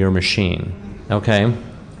do to your machine. Okay?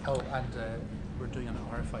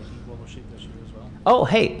 Oh,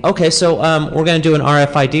 hey, okay, so we're going to do an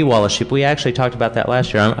RFID wall of sheep. We actually talked about that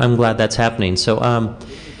last year. I'm glad that's happening. So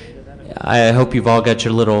I hope you've all got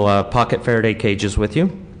your little pocket Faraday cages with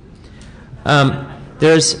you. I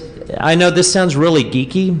know this sounds really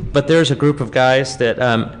geeky, but there's a group of guys that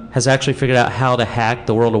has actually figured out how to hack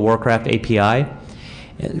the World of Warcraft API.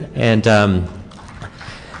 And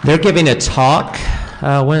they're giving a talk,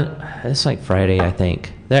 it's like Friday, I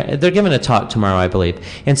think. They're giving a talk tomorrow, I believe.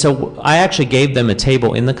 And so I actually gave them a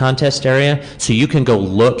table in the contest area so you can go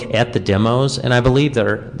look at the demos. And I believe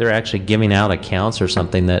they're actually giving out accounts or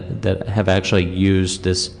something that have actually used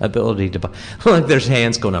this ability to buy. Like there's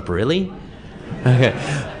hands going up, really? Okay.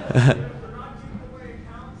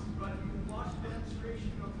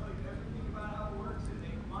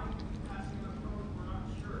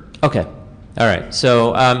 Okay. All right,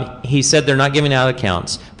 so he said they're not giving out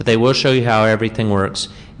accounts, but they will show you how everything works,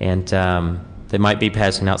 and they might be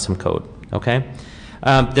passing out some code, okay?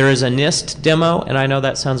 There is a NIST demo, and I know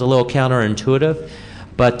that sounds a little counterintuitive,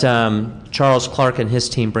 but Charles Clark and his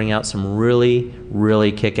team bring out some really,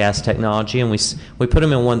 really kick-ass technology, and we put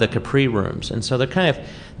them in one of the Capri rooms, and so they're kind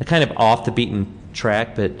of off the beaten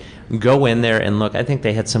track, but go in there and look. I think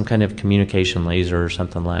they had some kind of communication laser or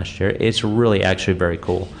something last year. It's really actually very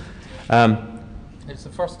cool. It's the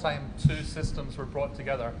first time two systems were brought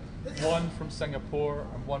together, one from Singapore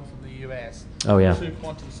and one from the US. Oh, yeah. Two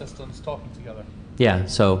quantum systems talking together. Yeah,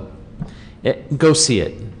 so go see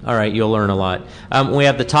it. All right, you'll learn a lot. We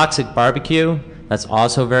have the Toxic Barbecue. That's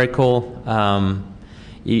also very cool.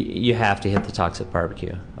 you have to hit the Toxic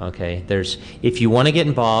Barbecue. Okay, if you want to get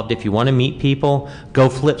involved, if you want to meet people, go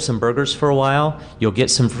flip some burgers for a while. You'll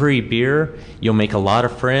get some free beer. You'll make a lot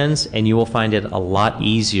of friends, and you will find it a lot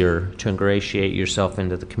easier to ingratiate yourself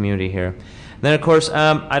into the community here. Then, of course,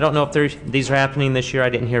 I don't know if these are happening this year. I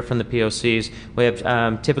didn't hear from the POCs. We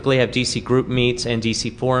have typically have DC group meets and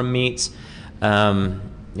DC forum meets.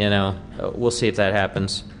 We'll see if that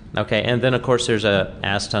happens. Okay, and then, of course, there's a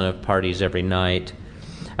ass ton of parties every night.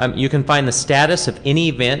 You can find the status of any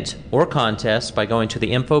event or contest by going to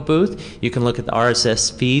the info booth. You can look at the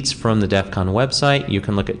RSS feeds from the DEF CON website. You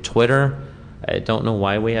can look at Twitter. I don't know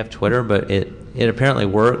why we have Twitter, but it apparently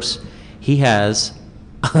works. He has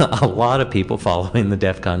a lot of people following the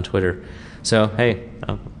DEF CON Twitter. So, hey,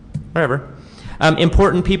 whatever.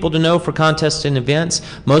 Important people to know for contests and events.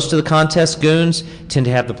 Most of the contest goons tend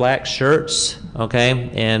to have the black shirts, okay,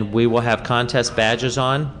 and we will have contest badges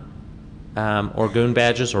on. Or goon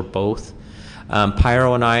badges, or both.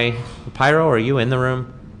 Pyro, are you in the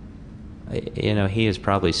room? He is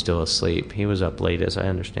probably still asleep. He was up late, as I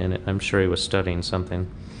understand it. I'm sure he was studying something.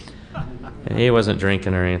 He wasn't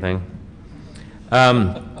drinking or anything.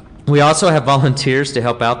 We also have volunteers to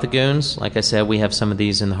help out the goons. Like I said, we have some of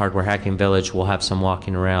these in the Hardware Hacking Village. We'll have some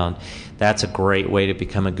walking around. That's a great way to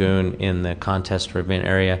become a goon in the contest or event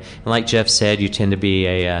area. And like Jeff said, you tend to be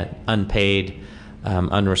a unpaid,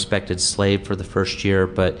 unrespected slave for the first year,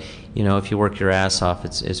 but if you work your ass off,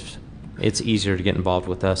 it's easier to get involved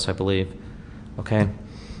with us, I believe. Okay.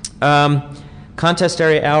 Contest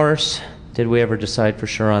area hours. Did we ever decide for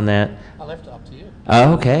sure on that? I left it up to you.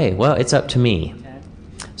 Okay. Well, it's up to me.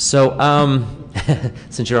 So,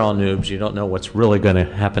 since you're all noobs, you don't know what's really going to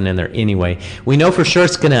happen in there anyway. We know for sure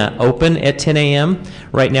it's going to open at 10 a.m.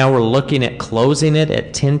 Right now, we're looking at closing it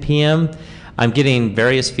at 10 p.m. I'm getting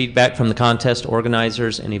various feedback from the contest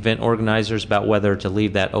organizers and event organizers about whether to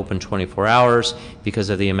leave that open 24 hours because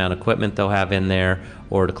of the amount of equipment they'll have in there,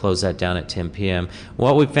 or to close that down at 10 p.m.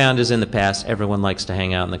 What we've found is in the past, everyone likes to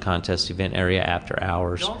hang out in the contest event area after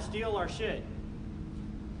hours. Don't steal our shit.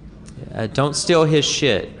 Don't steal his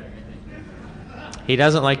shit. He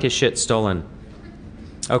doesn't like his shit stolen.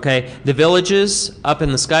 Okay, the villages up in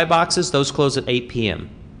the skyboxes, those close at 8 p.m.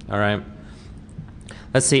 All right.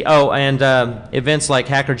 Let's see. Oh, and events like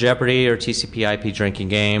Hacker Jeopardy or TCP/IP Drinking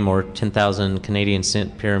Game or 10,000 Canadian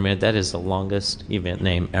Cent Pyramid, that is the longest event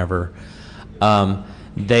name ever.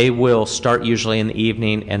 They will start usually in the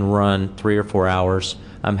evening and run 3 or 4 hours.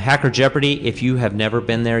 Hacker Jeopardy, if you have never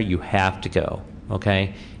been there, you have to go.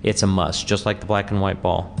 Okay? It's a must, just like the black and white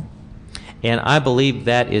ball. And I believe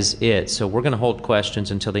that is it. So we're going to hold questions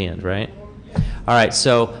until the end, right? All right,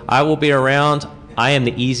 so I will be around. I am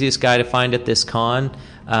the easiest guy to find at this con.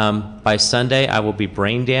 By Sunday, I will be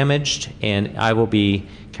brain damaged, and I will be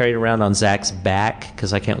carried around on Zach's back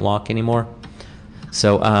because I can't walk anymore.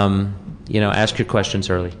 So, ask your questions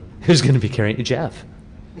early. Who's going to be carrying you? Jeff.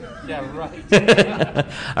 Yeah, right.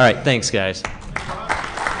 All right, thanks, guys.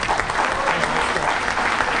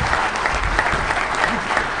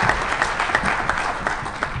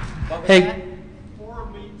 Hey.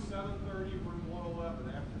 Forum meet 7:30, room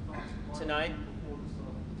 111 after Tonight?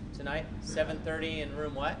 Tonight, 7:30 in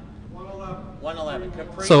room what? 111. 111.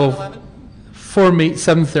 Capri So, 111? 4 meet,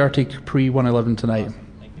 7:30, Capri 111 tonight.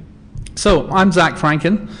 Thank you. So, I'm Zach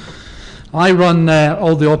Franken. I run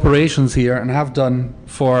all the operations here and have done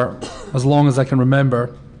for as long as I can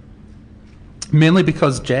remember, mainly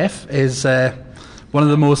because Jeff is one of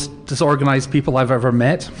the most disorganized people I've ever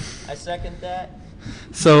met. I second that.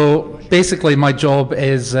 So basically my job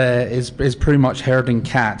is pretty much herding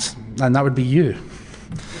cats, and that would be you.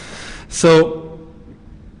 So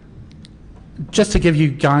just to give you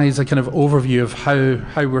guys a kind of overview of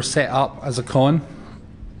how we're set up as a con,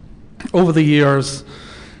 over the years,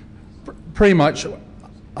 pretty much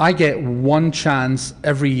I get one chance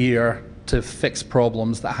every year to fix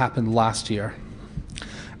problems that happened last year.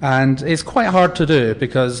 And it's quite hard to do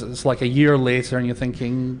because it's like a year later and you're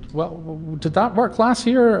thinking, well, did that work last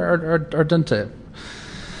year or didn't it?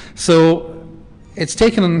 So it's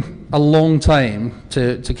taken a long time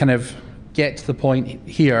to kind of get to the point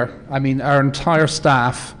here. I mean, our entire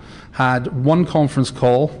staff had one conference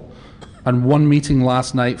call and one meeting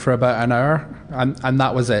last night for about an hour, and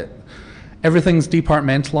that was it. Everything's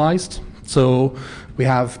departmentalized. So we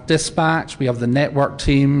have dispatch, we have the network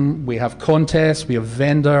team, we have contests, we have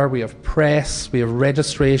vendor, we have press, we have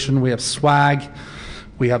registration, we have swag,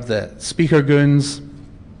 we have the speaker goons,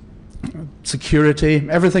 security.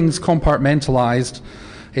 Everything's compartmentalized.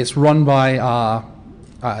 It's run by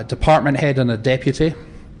a department head and a deputy.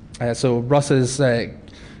 So Russ is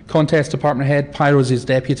contest department head, Pyro's his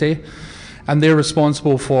deputy. and they're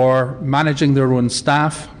responsible for managing their own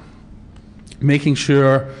staff, making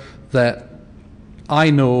sure that I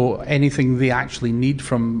know anything they actually need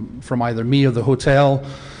from either me or the hotel,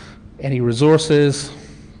 any resources.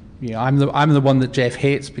 I'm the one that Jeff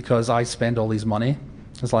hates because I spend all these money.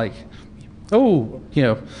 It's like, oh,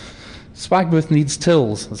 swag booth needs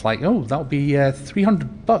tills. It's like, oh, that'll be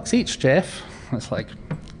 $300 each, Jeff. It's like,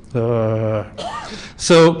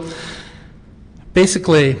 So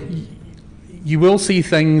basically, you will see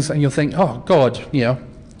things and you'll think, oh God,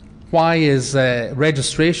 why is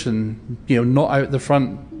registration, not out the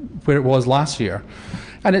front where it was last year?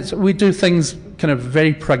 And we do things kind of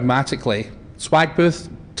very pragmatically. Swag booth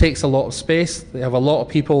takes a lot of space. They have a lot of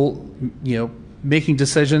people, making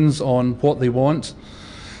decisions on what they want.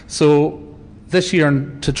 So this year,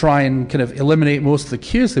 to try and kind of eliminate most of the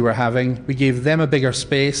queues they were having, we gave them a bigger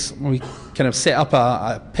space. We kind of set up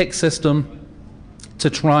a pick system to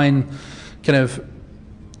try and kind of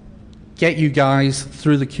get you guys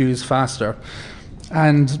through the queues faster.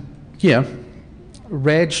 And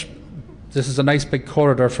reg, this is a nice big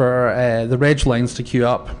corridor for the reg lines to queue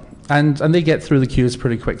up, and they get through the queues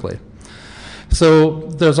pretty quickly. So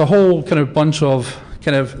there's a whole kind of bunch of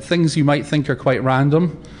kind of things you might think are quite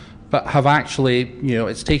random, but have actually,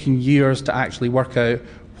 it's taken years to actually work out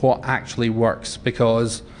what actually works,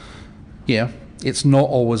 because it's not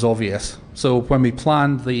always obvious. So when we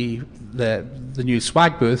planned the new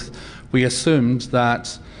swag booth, we assumed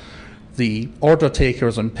that the order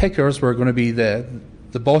takers and pickers were going to be the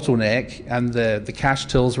bottleneck, and the cash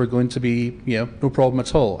tills were going to be no problem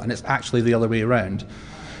at all, and it's actually the other way around.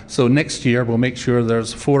 So next year we'll make sure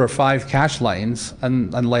there's 4 or 5 cash lines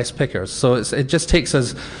and less pickers. So it just takes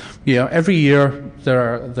us, every year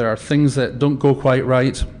there are things that don't go quite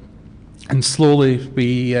right, and slowly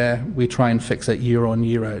we try and fix it year on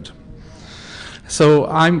year out. So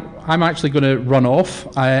I'm actually going to run off.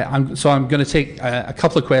 I'm going to take a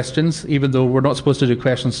couple of questions, even though we're not supposed to do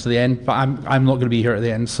questions to the end. But I'm not going to be here at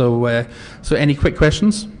the end. So any quick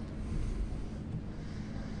questions?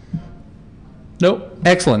 No?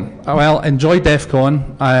 Excellent. Well, enjoy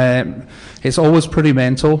DefCon. It's always pretty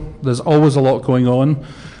mental. There's always a lot going on.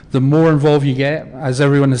 The more involved you get, as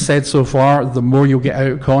everyone has said so far, the more you'll get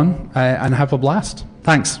out of con and have a blast.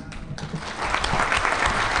 Thanks.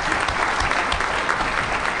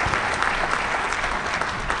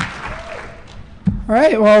 All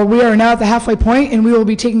right, well, we are now at the halfway point, and we will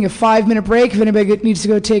be taking a 5-minute break. If anybody needs to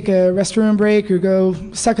go take a restroom break or go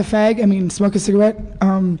suck a fag, smoke a cigarette.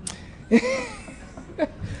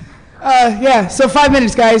 So 5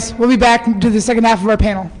 minutes, guys. We'll be back to the second half of our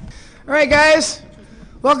panel. All right, guys,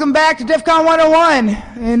 welcome back to DefCon 101.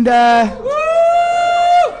 And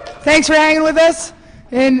thanks for hanging with us.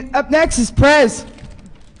 And up next is Prez.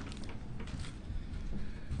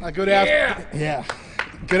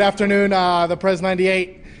 Good afternoon, the Prez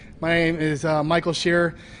 98. My name is Michael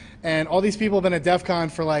Shearer, and all these people have been at DEF CON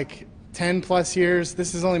for like 10 plus years.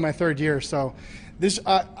 This is only my 3rd year, so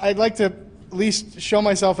I'd like to at least show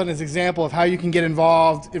myself as an example of how you can get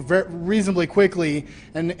involved reasonably quickly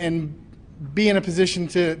and be in a position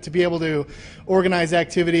to be able to organize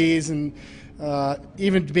activities, and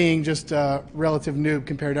even being just a relative noob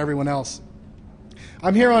compared to everyone else.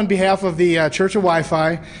 I'm here on behalf of the Church of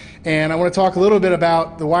Wi-Fi, and I want to talk a little bit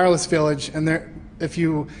about the wireless village. And if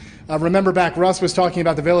you remember back, Russ was talking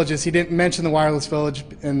about the villages. He didn't mention the wireless village,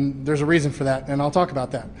 and there's a reason for that, and I'll talk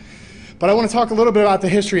about that. But I want to talk a little bit about the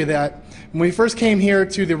history of that. When we first came here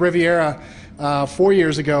to the Riviera 4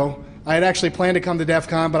 years ago, I had actually planned to come to DEF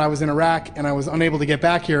CON, but I was in Iraq, and I was unable to get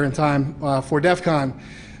back here in time for DEF CON.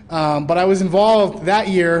 But I was involved that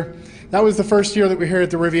year. That was the first year that we were here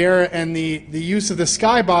at the Riviera, and the use of the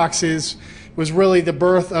skyboxes was really the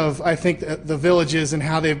birth of, I think, the villages and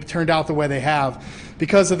how they've turned out the way they have.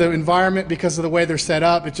 Because of the environment, because of the way they're set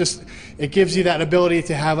up, it gives you that ability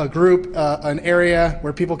to have a group, an area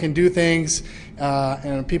where people can do things,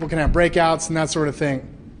 and people can have breakouts and that sort of thing.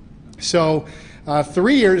 So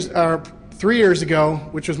 3 years ago,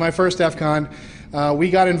 which was my first DEF CON, we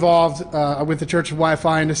got involved with the Church of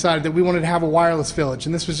Wi-Fi and decided that we wanted to have a wireless village.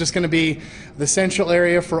 And this was just going to be the central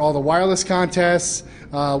area for all the wireless contests,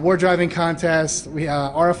 war driving contests,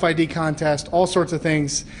 RFID contests, all sorts of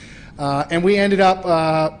things. And we ended up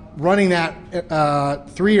running that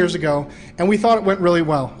 3 years ago, and we thought it went really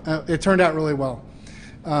well. It turned out really well.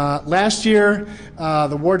 Last year,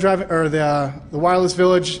 the wireless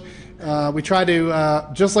village, we try to,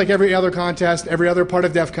 just like every other contest, every other part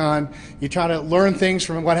of DEF CON, you try to learn things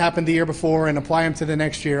from what happened the year before and apply them to the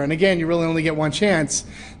next year. And again, you really only get one chance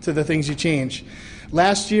to the things you change.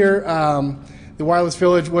 Last year, The wireless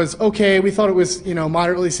village was okay. We thought it was,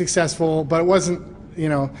 moderately successful, but it wasn't,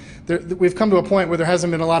 we've come to a point where there hasn't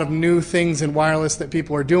been a lot of new things in wireless that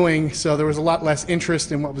people are doing, so there was a lot less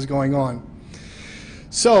interest in what was going on.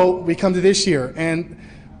 So we come to this year, and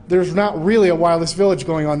there's not really a wireless village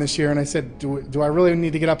going on this year, and I said, do I really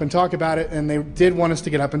need to get up and talk about it? And they did want us to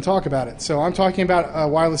get up and talk about it. So I'm talking about a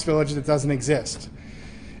wireless village that doesn't exist.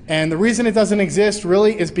 And the reason it doesn't exist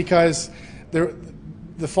really is because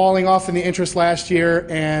the falling off in the interest last year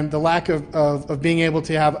and the lack of being able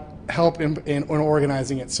to have help in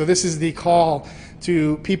organizing it. So this is the call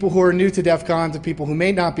to people who are new to DEF CON, to people who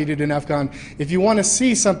may not be new to DEF CON. If you want to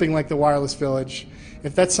see something like the wireless village,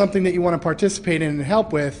 if that's something that you want to participate in and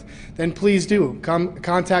help with, then please do. Come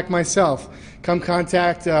contact myself. Come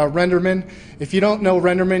contact Renderman. If you don't know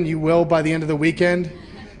Renderman, you will by the end of the weekend.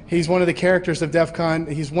 He's one of the characters of DEF CON.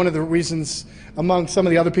 He's one of the reasons, among some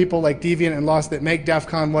of the other people like Deviant and Lost, that make DEF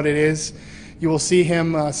CON what it is. You will see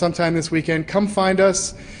him sometime this weekend. Come find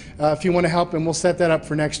us if you want to help, and we'll set that up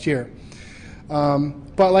for next year.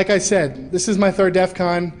 But like I said, this is my third DEF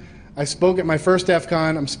CON. I spoke at my first DEF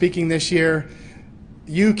CON. I'm speaking this year.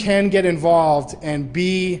 You can get involved and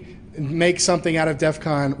make something out of DEF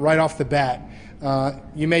CON right off the bat.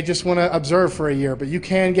 You may just want to observe for a year, but you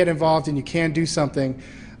can get involved and you can do something.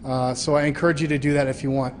 So I encourage you to do that if you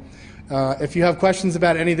want. If you have questions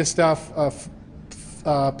about any of this stuff,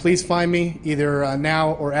 please find me either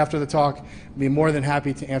now or after the talk. I'll be more than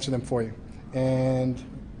happy to answer them for you. And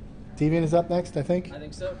Deviant is up next, I think? I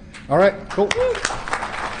think so. All right, cool.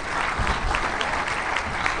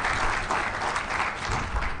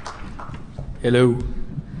 Hello.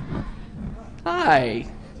 Hi.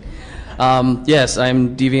 Yes,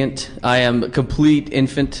 I'm Deviant. I am a complete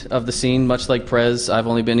infant of the scene, much like Prez. I've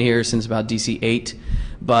only been here since about DC 8.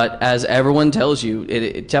 But as everyone tells you,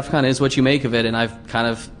 DEF CON is what you make of it, and I've kind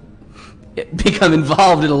of become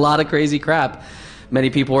involved in a lot of crazy crap.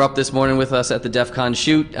 Many people were up this morning with us at the DEF CON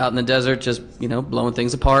shoot out in the desert, just, blowing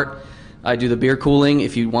things apart. I do the beer cooling.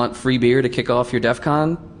 If you want free beer to kick off your DEF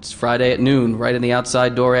CON, it's Friday at noon, right in the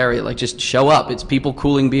outside door area. Like, just show up. It's people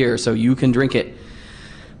cooling beer so you can drink it.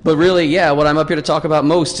 But really, yeah, what I'm up here to talk about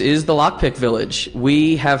most is the Lockpick Village.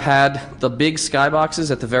 We have had the big skyboxes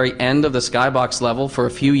at the very end of the skybox level for a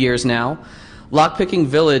few years now. Lockpicking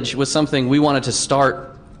Village was something we wanted to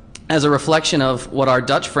start as a reflection of what our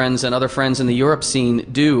Dutch friends and other friends in the Europe scene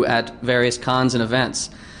do at various cons and events.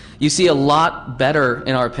 You see a lot better,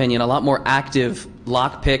 in our opinion, a lot more active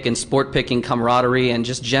lockpick and sport picking camaraderie and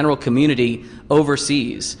just general community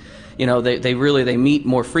overseas. They meet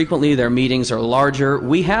more frequently. Their meetings are larger.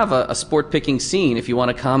 We have a sport picking scene if you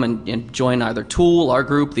want to come and join either Tool, our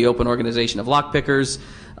group, the Open Organization of Lockpickers.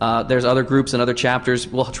 There's other groups and other chapters.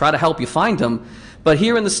 We'll try to help you find them. But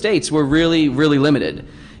here in the States, we're really, really limited.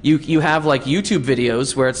 You have like YouTube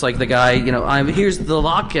videos where it's like the guy, here's the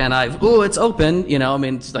lock and it's open,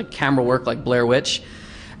 it's like camera work like Blair Witch.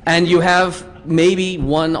 And you have maybe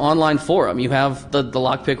one online forum. You have the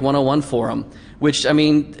Lockpick 101 forum, which,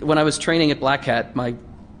 when I was training at Black Hat, my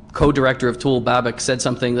co-director of Tool, Babak, said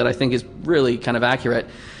something that I think is really kind of accurate.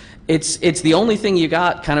 It's the only thing you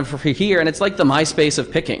got kind of for here, and it's like the MySpace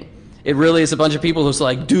of picking. It really is a bunch of people who's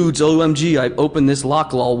like, dudes, OMG, I opened this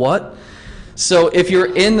lock, lol, what? So if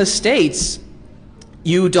you're in the States,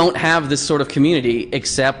 you don't have this sort of community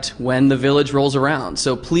except when the village rolls around.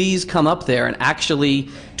 So please come up there and actually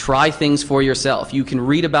try things for yourself. You can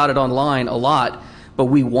read about it online a lot, but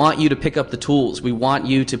we want you to pick up the tools. We want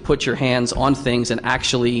you to put your hands on things and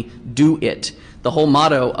actually do it. The whole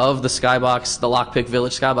motto of the Skybox, the Lockpick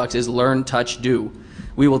Village Skybox, is learn, touch, do.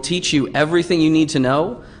 We will teach you everything you need to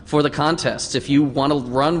know for the contests. If you want to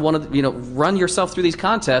run yourself through these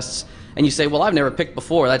contests, and you say, well, I've never picked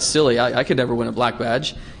before, that's silly, I could never win a black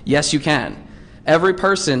badge. Yes, you can. Every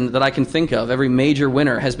person that I can think of, every major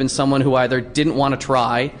winner, has been someone who either didn't want to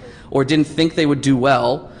try, or didn't think they would do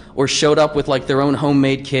well, or showed up with like their own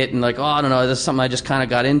homemade kit and like, oh, I don't know, this is something I just kind of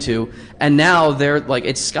got into. And now they're like,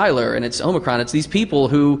 it's Skylar and it's Omicron. It's these people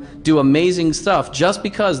who do amazing stuff just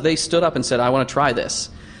because they stood up and said, I want to try this.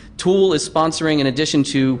 Tool is sponsoring, in addition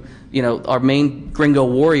to our main Gringo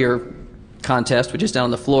Warrior contest, which is down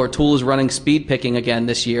on the floor. Tool is running speed picking again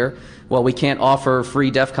this year. Well, we can't offer free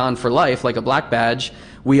DEF CON for life like a black badge.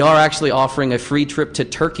 We are actually offering a free trip to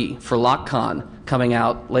Turkey for LockCon coming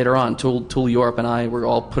out later on. Tool Europe and I, we're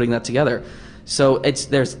all putting that together. So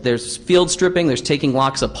there's field stripping, there's taking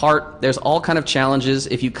locks apart, there's all kind of challenges.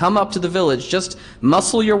 If you come up to the village, just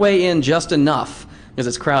muscle your way in just enough because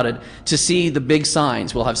it's crowded, to see the big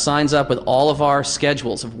signs. We'll have signs up with all of our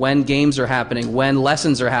schedules of when games are happening, when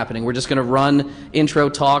lessons are happening. We're just going to run intro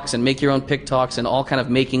talks and make your own pick talks and all kind of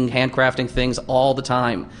making, handcrafting things all the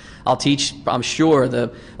time. I'll teach, I'm sure,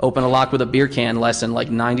 the open a lock with a beer can lesson like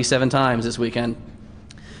 97 times this weekend.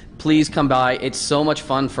 Please come by. It's so much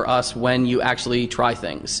fun for us when you actually try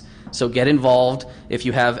things. So get involved. If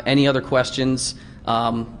you have any other questions,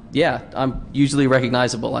 yeah, I'm usually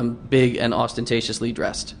recognizable. I'm big and ostentatiously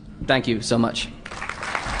dressed. Thank you so much.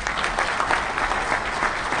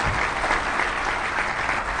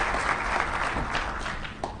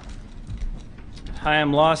 Hi,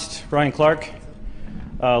 I'm Lost, Brian Clark.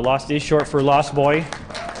 Lost is short for Lost Boy.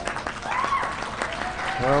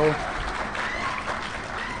 Hello.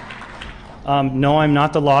 No, I'm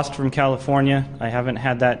not the Lost from California. I haven't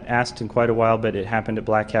had that asked in quite a while, but it happened at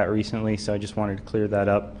Black Hat recently, so I just wanted to clear that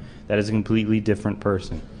up. That is a completely different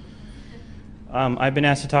person. I've been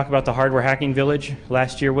asked to talk about the Hardware Hacking Village.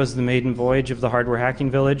 Last year was the maiden voyage of the Hardware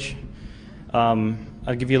Hacking Village. I'll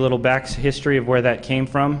give you a little back history of where that came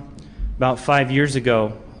from. About 5 years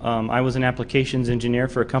ago, I was an applications engineer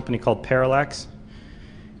for a company called Parallax,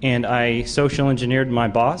 and I social engineered my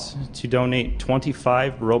boss to donate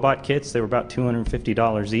 25 robot kits. They were about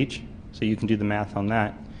 $250 each, so you can do the math on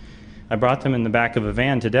that. I brought them in the back of a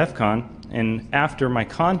van to DEF CON, and after my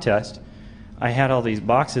contest, I had all these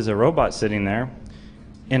boxes of robots sitting there,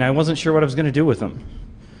 and I wasn't sure what I was going to do with them.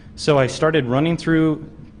 So I started running through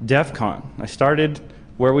DEF CON. I started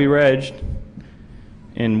where we regged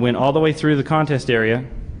and went all the way through the contest area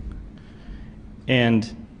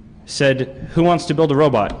and said, who wants to build a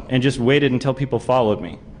robot? And just waited until people followed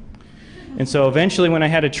me. And so eventually, when I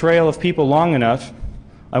had a trail of people long enough,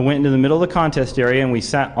 I went into the middle of the contest area and we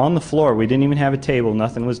sat on the floor. We didn't even have a table.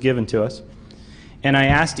 Nothing was given to us. And I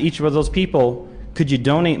asked each of those people, could you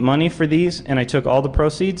donate money for these? And I took all the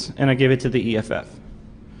proceeds and I gave it to the EFF.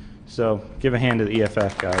 So give a hand to the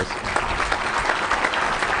EFF, guys.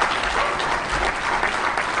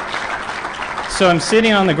 So I'm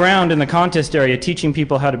sitting on the ground in the contest area teaching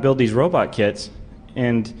people how to build these robot kits,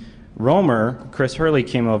 and Romer, Chris Hurley,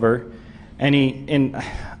 came over, and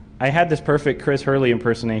I had this perfect Chris Hurley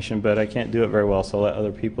impersonation, but I can't do it very well, so I'll let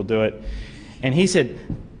other people do it. And he said,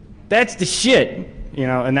 "That's the shit," you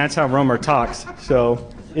know, and that's how Romer talks. So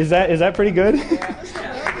is that pretty good?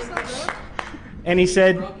 And he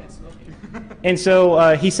said, and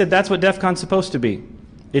so he said that's what DEF CON's supposed to be.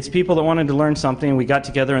 It's people that wanted to learn something. We got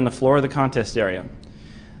together in the floor of the contest area.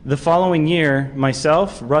 The following year,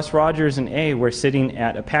 myself, Russ Rogers, and A were sitting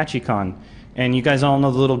at ApacheCon. And you guys all know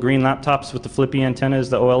the little green laptops with the flippy antennas,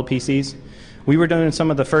 the OLPCs? We were doing some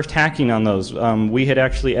of the first hacking on those. We had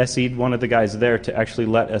actually SE'd one of the guys there to actually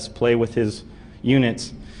let us play with his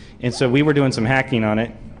units. And so we were doing some hacking on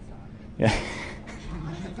it. Yeah.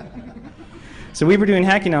 So we were doing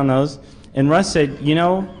hacking on those, and Russ said, you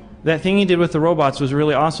know, that thing he did with the robots was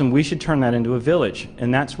really awesome. We should turn that into a village.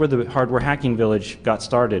 And that's where the Hardware Hacking Village got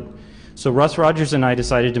started. So Russ Rogers and I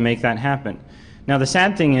decided to make that happen. Now the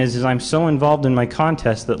sad thing is I'm so involved in my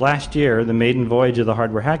contest that last year, the maiden voyage of the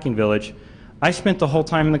Hardware Hacking Village, I spent the whole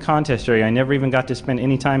time in the contest area. I never even got to spend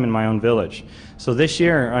any time in my own village. So this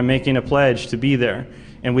year I'm making a pledge to be there.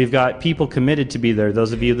 And we've got people committed to be there.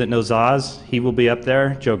 Those of you that know Zaz, he will be up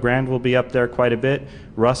there. Joe Grand will be up there quite a bit.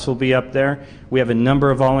 Russ will be up there. We have a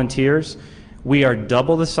number of volunteers. We are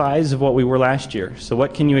double the size of what we were last year. So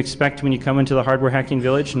what can you expect when you come into the Hardware Hacking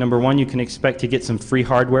Village? Number one, you can expect to get some free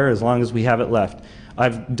hardware as long as we have it left.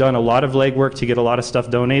 I've done a lot of legwork to get a lot of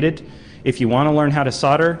stuff donated. If you want to learn how to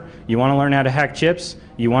solder, you want to learn how to hack chips,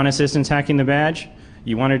 you want assistance hacking the badge,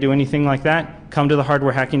 you want to do anything like that, come to the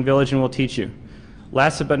Hardware Hacking Village and we'll teach you.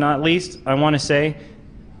 Last but not least, I want to say,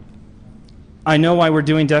 I know why we're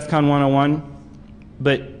doing DEF CON 101,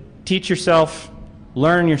 but teach yourself,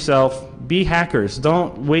 learn yourself, be hackers.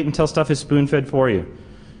 Don't wait until stuff is spoon-fed for you.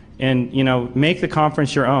 And, you know, make the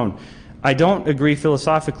conference your own. I don't agree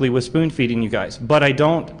philosophically with spoon-feeding you guys, but I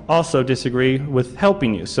don't also disagree with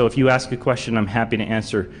helping you. So if you ask a question, I'm happy to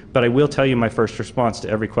answer. But I will tell you my first response to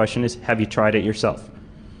every question is, have you tried it yourself?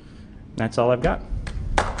 That's all I've got.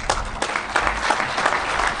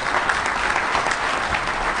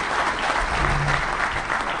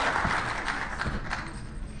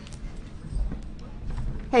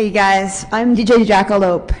 Hey guys, I'm DJ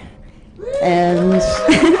Jackalope, and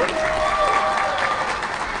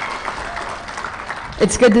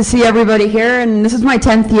it's good to see everybody here, and this is my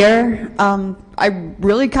 10th year. I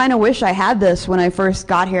really kind of wish I had this when I first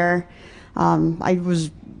got here. I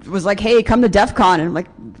was like, hey, come to DEF CON, and I'm like,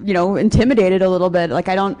 you know, intimidated a little bit. Like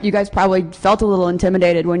you guys probably felt a little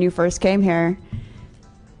intimidated when you first came here.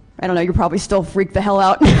 I don't know, you're probably still freaked the hell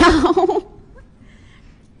out now.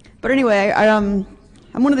 But anyway, I'm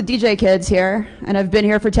one of the DJ kids here, and I've been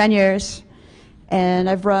here for 10 years. And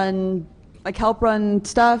I've helped run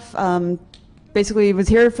stuff. Basically, was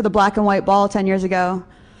here for the Black and White Ball 10 years ago.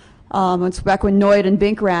 It's back when Noid and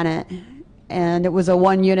Bink ran it. And it was a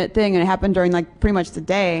one-unit thing, and it happened during pretty much the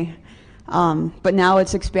day. But now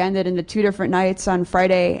it's expanded into 2 different nights on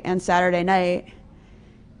Friday and Saturday night.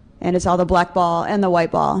 And it's all the Black Ball and the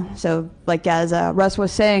White Ball. So, as Russ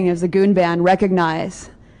was saying, as the Goon Band, recognize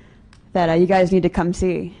that you guys need to come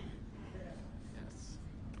see.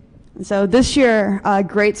 And so this year,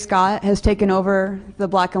 Great Scott has taken over the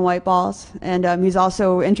Black and White Balls, and he's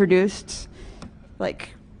also introduced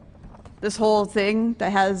this whole thing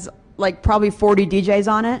that has probably 40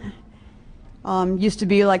 DJs on it. Used to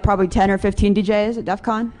be probably 10 or 15 DJs at DEF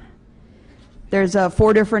CON. There's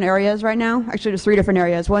 4 different areas right now. Actually, there's 3 different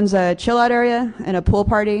areas. One's a chill-out area and a pool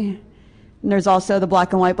party, and there's also the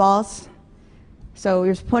Black and White Balls. So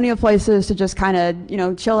there's plenty of places to just kind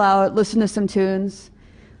of, chill out, listen to some tunes.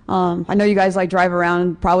 I know you guys drive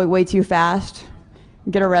around probably way too fast,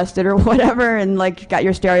 get arrested or whatever, and got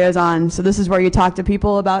your stereos on. So this is where you talk to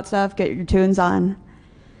people about stuff, get your tunes on.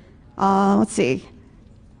 Let's see.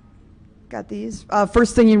 Got these.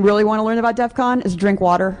 First thing you really want to learn about DEF CON is drink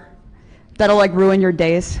water. That'll ruin your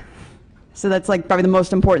days. So that's probably the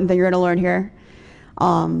most important thing you're going to learn here.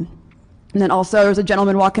 And then also there's a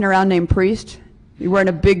gentleman walking around named Priest. He's wearing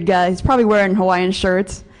a big, he's probably wearing Hawaiian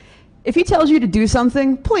shirts. If he tells you to do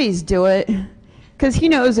something, please do it, because he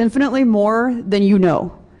knows infinitely more than you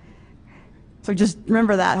know. So just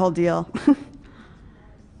remember that whole deal.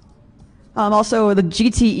 Also, the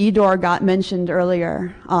GTE door got mentioned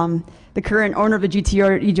earlier. The current owner of the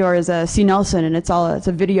GTE door is C. Nelson, and it's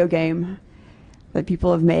a video game that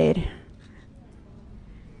people have made.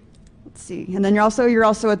 Let's see, and then you're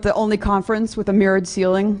also at the only conference with a mirrored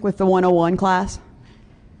ceiling with the 101 class.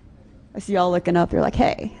 I see y'all looking up. You're like,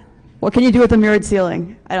 hey, what can you do with a mirrored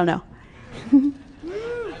ceiling? I don't know.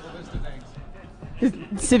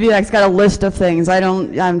 Siviak's got a list of things.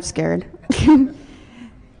 I'm scared.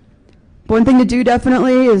 One thing to do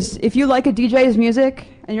definitely is if you like a DJ's music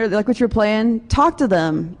and you like what you're playing, talk to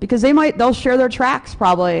them, because they'll share their tracks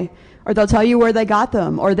probably, or they'll tell you where they got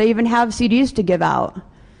them, or they even have CDs to give out,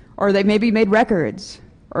 or they maybe made records,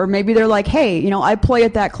 or maybe they're like, hey, I play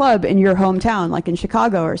at that club in your hometown, like in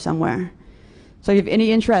Chicago or somewhere. So if you have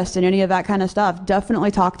any interest in any of that kind of stuff, definitely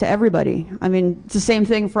talk to everybody. I mean, it's the same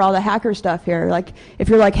thing for all the hacker stuff here. If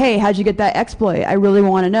you're like, hey, how'd you get that exploit? I really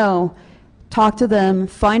want to know. Talk to them,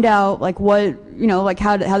 find out what,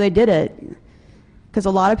 how they did it. Because a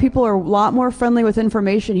lot of people are a lot more friendly with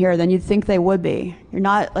information here than you'd think they would be. You're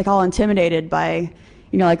not all intimidated by,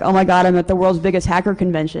 oh my God, I'm at the world's biggest hacker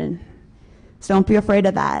convention. So don't be afraid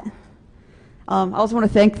of that. I also want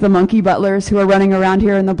to thank the monkey butlers who are running around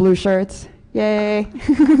here in the blue shirts. Yay.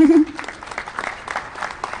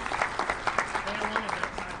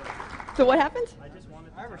 So what happened?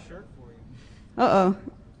 I have a shirt for you. Uh-oh.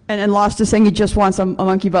 And Lost is saying he just wants a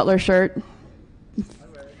monkey butler shirt.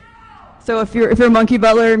 So if you're a monkey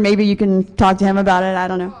butler, maybe you can talk to him about it. I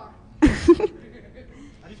don't know. I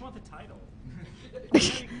just want the title.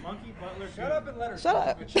 Monkey butler. Shut up and let her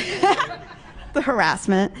talk. Shut up. The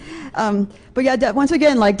harassment. But yeah, once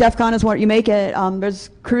again, DEF CON is what you make it. There's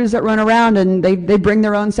crews that run around and they bring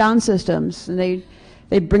their own sound systems, and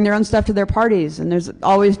they bring their own stuff to their parties, and there's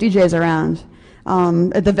always DJs around.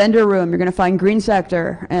 At the vendor room, you're going to find Green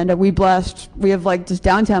Sector, and we have just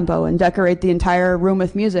down tempo and decorate the entire room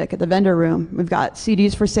with music at the vendor room. We've got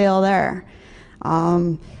CDs for sale there.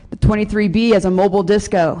 The 23B has a mobile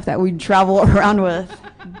disco that we travel around with.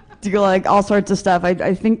 Do all sorts of stuff.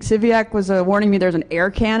 I think Siviak was warning me there's an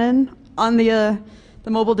air cannon on the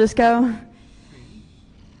mobile disco.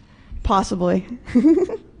 Possibly.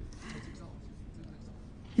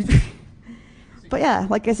 But yeah,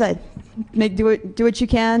 like I said, do what you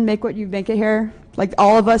can, make it here.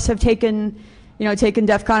 All of us have taken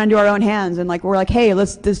DEF CON into our own hands, and we're like, hey,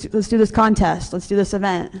 let's do this contest, let's do this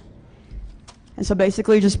event. And so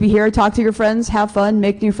basically just be here, talk to your friends, have fun,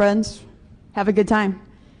 make new friends, have a good time.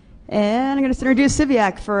 And I'm going to introduce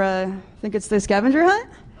Siviak for, I think it's the scavenger hunt?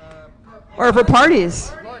 Or for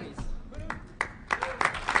parties.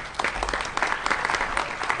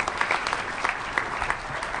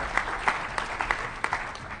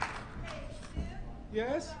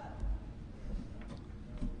 Yes?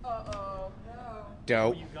 Uh-oh. No.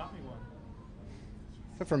 Dope. You got me one.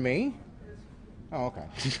 Is that for me? Oh, okay.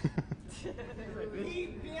 He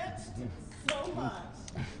bitched so much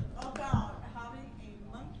about having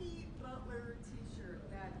a monkey butler t-shirt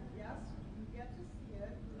that, yes, you get to see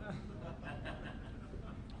it.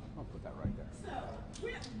 put that right there. So,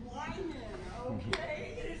 quit whining,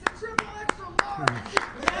 okay? It is a triple extra large.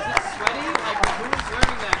 Yes. Sweaty? Like, who's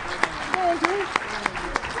wearing that right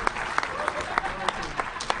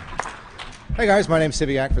now? Hey guys, my name's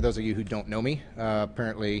Siviak, for those of you who don't know me.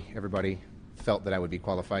 Apparently everybody felt that I would be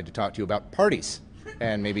qualified to talk to you about parties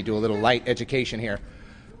and maybe do a little light education here.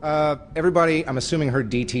 Everybody, I'm assuming, heard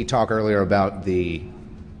DT talk earlier about the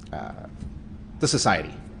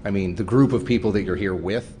society. I mean, the group of people that you're here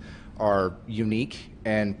with are unique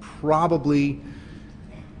and probably,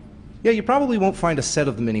 yeah, you probably won't find a set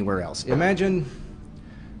of them anywhere else. Imagine,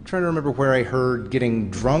 I'm trying to remember where I heard getting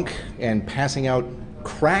drunk and passing out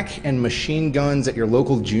crack and machine guns at your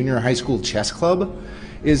local junior high school chess club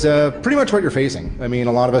is pretty much what you're facing. I mean,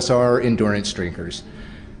 a lot of us are endurance drinkers.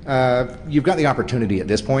 You've got the opportunity at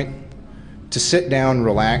this point to sit down,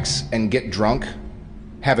 relax, and get drunk,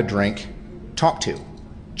 have a drink, talk to,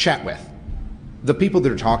 chat with the people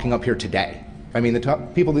that are talking up here today. I mean, the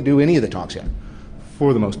people that do any of the talks here,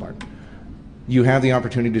 for the most part. You have the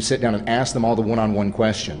opportunity to sit down and ask them all the one-on-one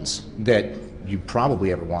questions that you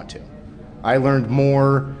probably ever want to. I learned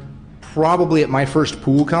more probably at my first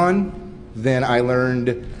pool con than I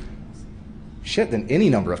learned than any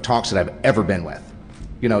number of talks that I've ever been with.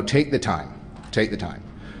 You know, take the time. Take the time.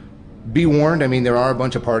 Be warned, I mean, there are a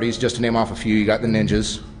bunch of parties, just to name off a few. You got the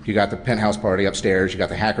Ninjas, you got the Penthouse Party upstairs, you got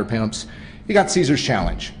the Hacker Pimps, you got Caesar's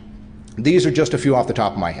Challenge. These are just a few off the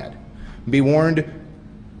top of my head. Be warned,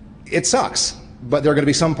 it sucks, but there are going to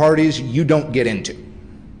be some parties you don't get into.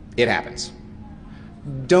 It happens.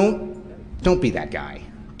 Don't be that guy.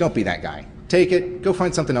 Don't be that guy. Take it, go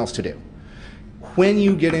find something else to do. When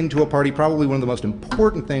you get into a party, probably one of the most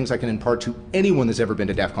important things I can impart to anyone that's ever been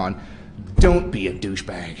to DEF CON, don't be a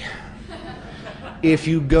douchebag. If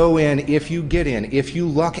you go in, if you get in, if you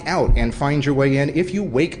luck out and find your way in, if you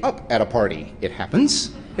wake up at a party, it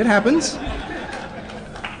happens. It happens.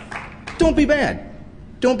 Don't be bad.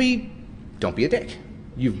 Don't be a dick.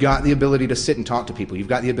 You've got the ability to sit and talk to people. You've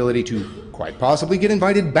got the ability to quite possibly get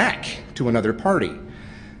invited back to another party.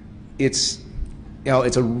 It's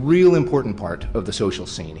a real important part of the social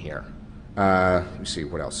scene here. Let me see,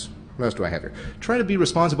 what else? What else do I have here? Try to be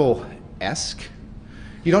responsible-esque.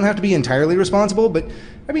 You don't have to be entirely responsible, but,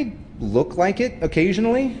 I mean, look like it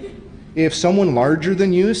occasionally. If someone larger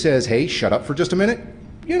than you says, hey, shut up for just a minute,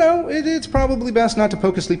 you know, it's probably best not to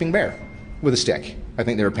poke a sleeping bear with a stick. I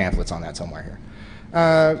think there are pamphlets on that somewhere here.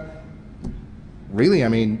 Really, I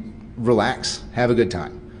mean, relax, have a good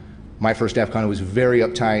time. My first DEF CON was very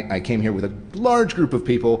uptight. I came here with a large group of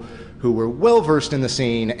people who were well versed in the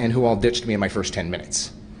scene and who all ditched me in my first 10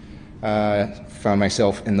 minutes. Found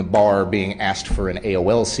myself in the bar being asked for an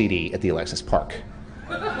AOL CD at the Alexis Park.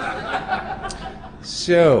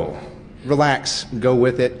 So, relax, go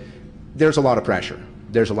with it. There's a lot of pressure.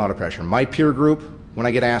 There's a lot of pressure. My peer group, when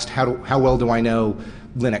I get asked how well do I know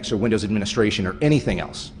Linux or Windows administration or anything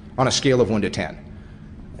else on a scale of 1 to 10,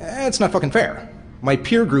 it's not fucking fair. My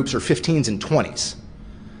peer groups are 15s and 20s.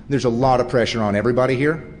 There's a lot of pressure on everybody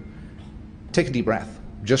here. Take a deep breath.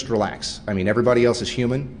 Just relax. I mean, everybody else is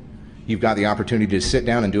human. You've got the opportunity to sit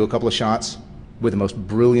down and do a couple of shots with the most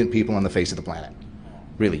brilliant people on the face of the planet.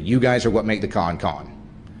 Really, you guys are what make the con.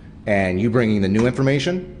 And you bringing the new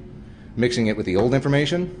information, mixing it with the old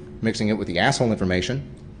information, mixing it with the asshole information,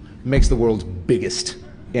 makes the world's biggest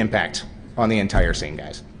impact on the entire scene,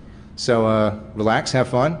 guys. So relax, have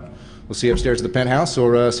fun. We'll see you upstairs at the Penthouse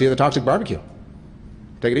or see you at the Toxic Barbecue.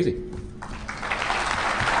 Take it easy.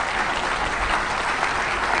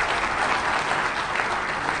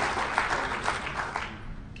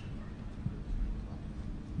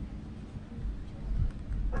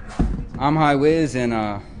 I'm HighWiz,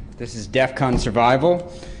 and this is DefCon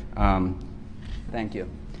Survival. Thank you.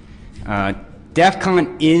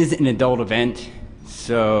 DefCon is an adult event,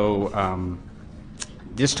 so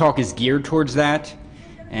this talk is geared towards that.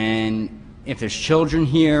 And if there's children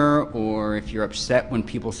here, or if you're upset when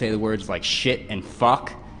people say the words like shit and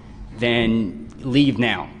fuck, then leave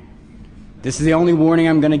now. This is the only warning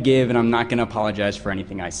I'm going to give, and I'm not going to apologize for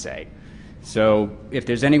anything I say. So if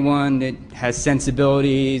there's anyone that has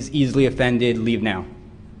sensibilities, easily offended, leave now.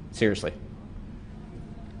 Seriously.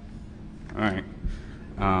 All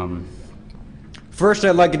right. First,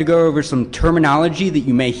 I'd like to go over some terminology that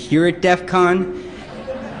you may hear at DEF CON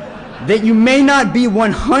that you may not be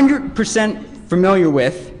 100% familiar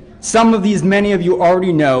with. Some of these many of you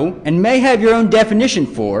already know and may have your own definition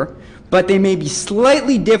for, but they may be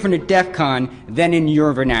slightly different at DEF CON than in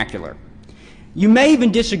your vernacular. You may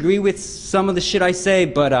even disagree with some of the shit I say,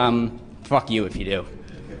 but fuck you if you do. You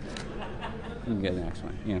can get the next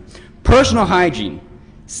one. Yeah. Personal hygiene.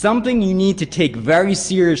 Something you need to take very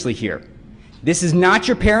seriously here. This is not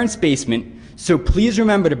your parents' basement, so please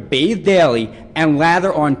remember to bathe daily and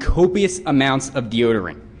lather on copious amounts of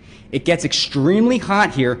deodorant. It gets extremely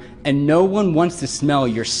hot here, and no one wants to smell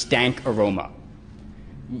your stank aroma.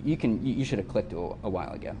 You should have clicked a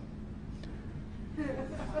while ago.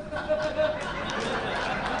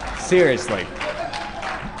 Seriously.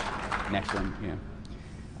 Next one,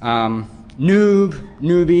 yeah.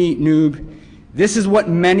 Noob. This is what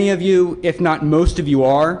many of you, if not most of you,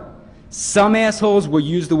 are. Some assholes will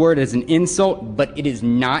use the word as an insult, but it is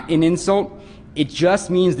not an insult. It just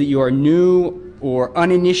means that you are new or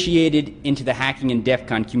uninitiated into the hacking and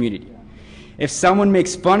DefCon community. If someone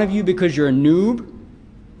makes fun of you because you're a noob,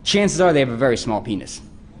 chances are they have a very small penis.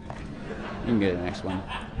 You can go to the next one.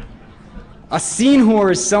 A scene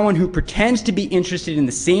whore is someone who pretends to be interested in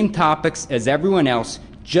the same topics as everyone else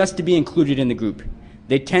just to be included in the group.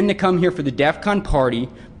 They tend to come here for the DefCon party,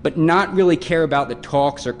 but not really care about the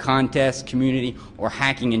talks or contests, community, or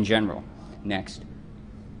hacking in general. Next.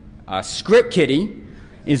 Script Kitty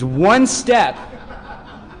is one step,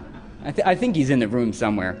 I think he's in the room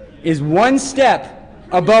somewhere, is one step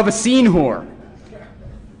above a scene whore.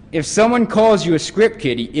 If someone calls you a script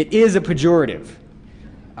kitty, it is a pejorative.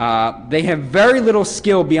 They have very little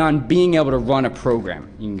skill beyond being able to run a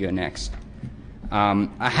program. You can go next.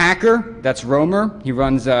 A hacker, that's Romer. He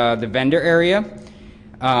runs the vendor area.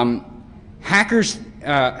 Hackers,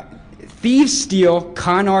 thieves steal,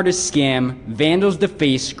 con artists scam, vandals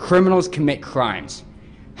deface, criminals commit crimes.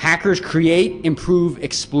 Hackers create, improve,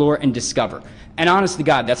 explore, and discover. And honest to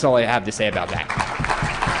God, that's all I have to say about that.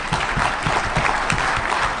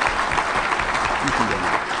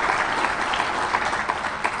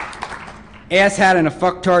 Asshat and a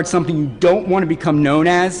fucktard, something you don't want to become known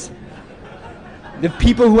as. The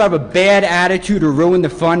people who have a bad attitude or ruin the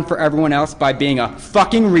fun for everyone else by being a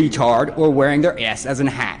fucking retard or wearing their ass as a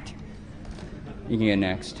hat. You can get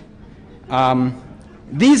next.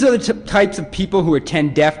 These are the types of people who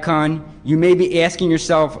attend DefCon. You may be asking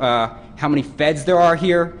yourself how many feds there are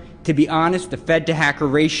here. To be honest, the fed to hacker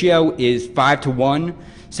ratio is 5 to 1,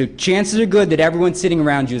 so chances are good that everyone sitting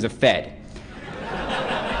around you is a fed.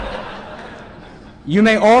 You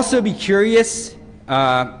may also be curious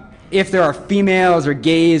if there are females or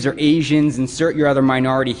gays or Asians, insert your other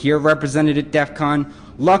minority here represented at DefCon.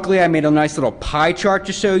 Luckily, I made a nice little pie chart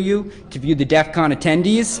to show you to view the DefCon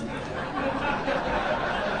attendees.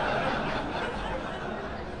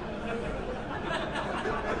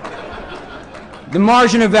 The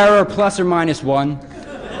margin of error, plus or minus 1.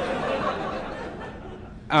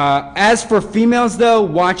 As for females, though,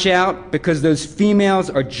 watch out, because those females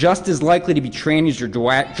are just as likely to be trained as your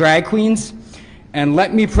drag queens. And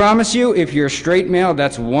let me promise you, if you're a straight male,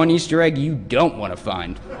 that's one Easter egg you don't want to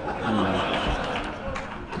find.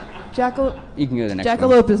 Jackalope. You can go to the next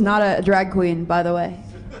Jackalope is not a drag queen, by the way.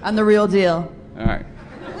 I'm the real deal. All right.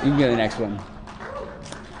 You can go to the next one.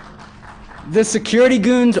 The security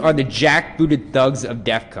goons are the jackbooted thugs of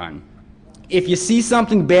DefCon. If you see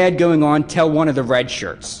something bad going on, tell one of the red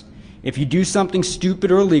shirts. If you do something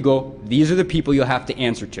stupid or illegal, these are the people you'll have to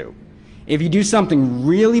answer to. If you do something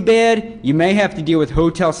really bad, you may have to deal with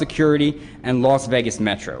hotel security and Las Vegas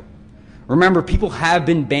Metro. Remember, people have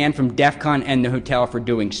been banned from DefCon and the hotel for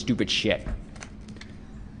doing stupid shit.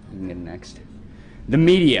 You can get next. The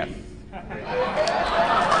media.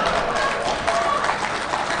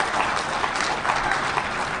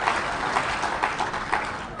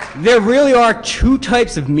 There really are two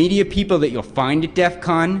types of media people that you'll find at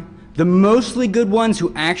DefCon. The mostly good ones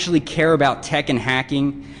who actually care about tech and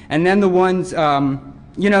hacking, and then the ones,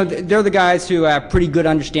 they're the guys who have pretty good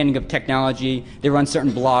understanding of technology. They run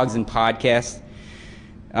certain blogs and podcasts.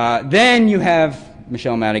 Then you have,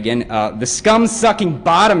 Michelle Madigan, the scum-sucking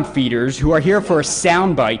bottom feeders who are here for a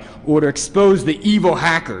soundbite or to expose the evil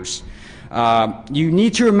hackers. You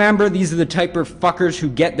need to remember these are the type of fuckers who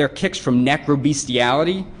get their kicks from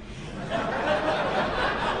necrobestiality.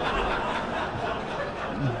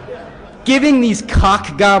 Giving these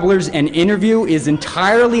cock gobblers an interview is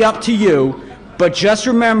entirely up to you, but just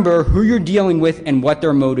remember who you're dealing with and what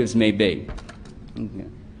their motives may be.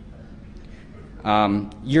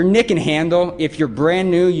 Your nick and handle, if you're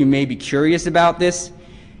brand new, you may be curious about this.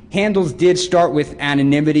 Handles did start with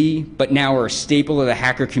anonymity, but now are a staple of the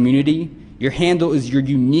hacker community. Your handle is your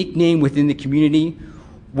unique name within the community.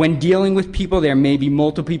 When dealing with people, there may be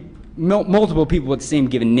multiple people with the same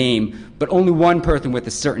given name, but only one person with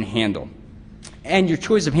a certain handle. And your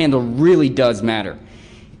choice of handle really does matter.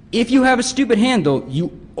 If you have a stupid handle,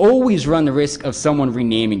 you always run the risk of someone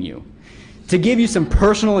renaming you. To give you some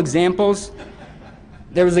personal examples,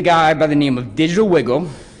 There was a guy by the name of Digital Wiggle,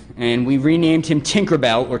 and we renamed him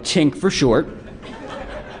Tinkerbell, or Tink for short.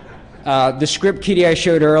 The script kiddie I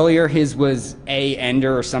showed earlier, his was A.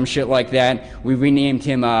 Ender or some shit like that. We renamed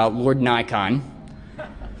him Lord Nikon.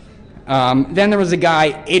 Then there was a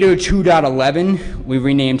guy, 802.11. We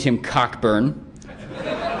renamed him Cockburn.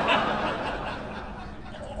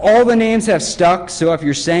 All the names have stuck, so if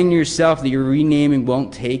you're saying to yourself that your renaming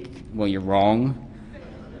won't take, well, you're wrong.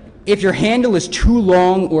 If your handle is too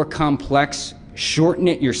long or complex, shorten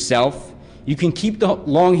it yourself. You can keep the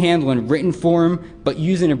long handle in written form, but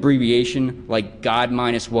use an abbreviation like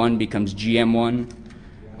God-1 becomes GM1.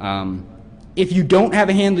 If you don't have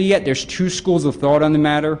a handle yet, there's two schools of thought on the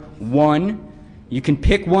matter. One, you can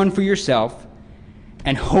pick one for yourself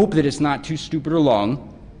and hope that it's not too stupid or long.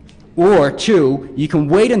 Or two, you can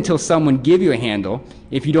wait until someone give you a handle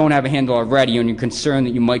if you don't have a handle already and you're concerned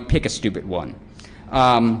that you might pick a stupid one.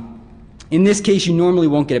 In this case, you normally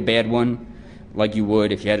won't get a bad one like you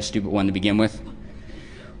would if you had a stupid one to begin with.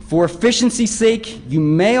 For efficiency's sake, you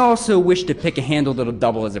may also wish to pick a handle that'll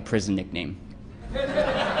double as a prison nickname.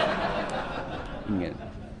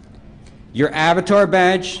 Your avatar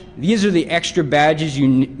badge, these are the extra badges you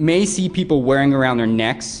may see people wearing around their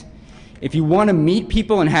necks. If you want to meet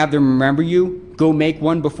people and have them remember you, go make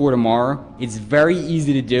one before tomorrow. It's very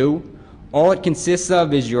easy to do. All it consists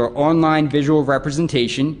of is your online visual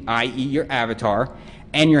representation, i.e. your avatar,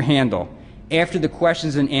 and your handle. After the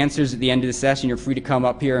questions and answers at the end of the session, you're free to come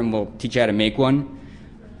up here and we'll teach you how to make one.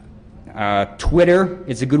 Twitter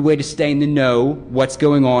is a good way to stay in the know what's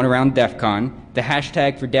going on around DEF CON. The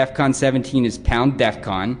hashtag for DEFCON 17 is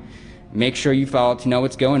 #DEFCON. Make sure you follow to know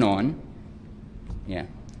what's going on. Yeah.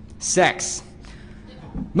 Sex.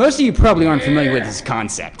 Most of you probably aren't familiar with this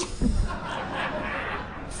concept.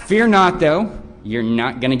 Fear not, though. You're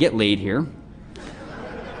not going to get laid here.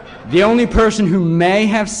 The only person who may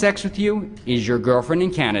have sex with you is your girlfriend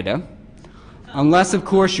in Canada. Unless, of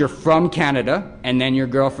course, you're from Canada, and then your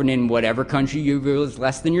girlfriend in whatever country you feel is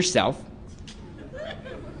less than yourself.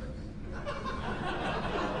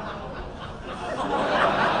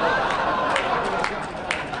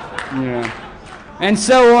 Yeah. And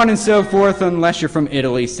so on and so forth, unless you're from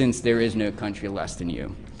Italy, since there is no country less than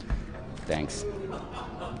you. Thanks.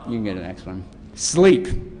 You can get the next one. Sleep.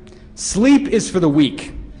 Sleep is for the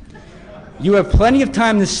weak. You have plenty of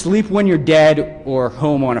time to sleep when you're dead or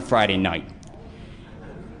home on a Friday night.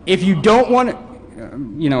 If you don't want to,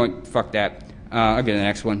 you know what, fuck that. I'll get the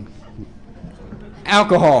next one.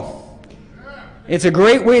 Alcohol. It's a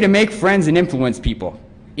great way to make friends and influence people.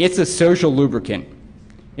 It's a social lubricant.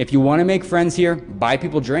 If you want to make friends here, buy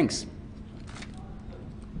people drinks.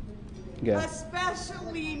 Go.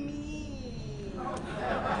 Especially me.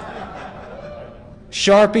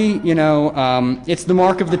 Sharpie, you know, it's the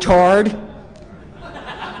mark of the tard.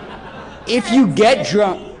 If you get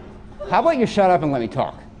drunk, how about you shut up and let me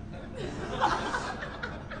talk?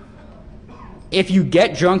 If you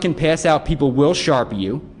get drunk and pass out, people will Sharpie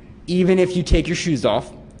you, even if you take your shoes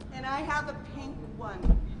off. And I have a pink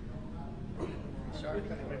one.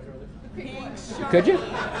 Pink Sharpie. Could you?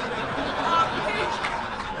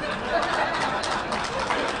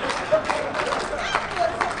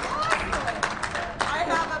 I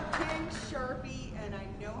have a pink Sharpie and I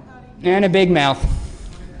know how to use it. And a big mouth.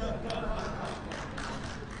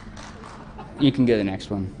 You can go to the next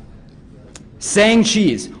one. Saying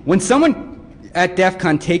cheese. When someone at DEF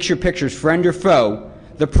CON takes your pictures, friend or foe,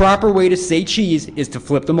 the proper way to say cheese is to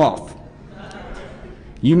flip them off.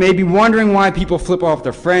 You may be wondering why people flip off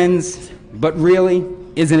their friends, but really,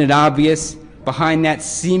 isn't it obvious? Behind that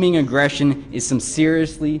seeming aggression is some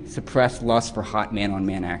seriously suppressed lust for hot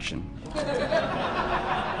man-on-man action.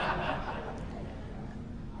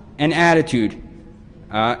 An attitude.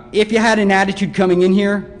 If you had an attitude coming in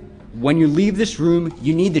here, when you leave this room,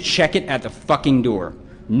 you need to check it at the fucking door.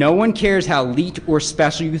 No one cares how elite or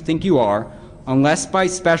special you think you are, unless by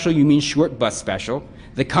special you mean short bus special,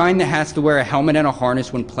 the kind that has to wear a helmet and a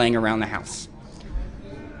harness when playing around the house.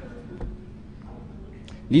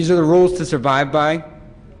 These are the rules to survive by.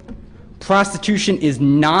 Prostitution is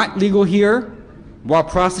not legal here. While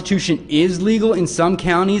prostitution is legal in some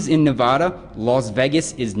counties in Nevada, Las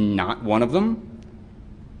Vegas is not one of them.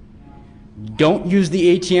 Don't use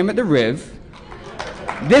the ATM at the Riv.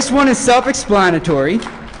 This one is self-explanatory.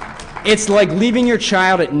 It's like leaving your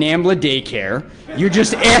child at NAMBLA daycare. You're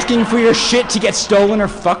just asking for your shit to get stolen or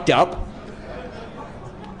fucked up.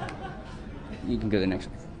 You can go to the next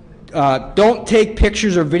one. Don't take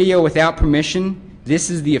pictures or video without permission. This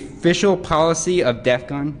is the official policy of DEF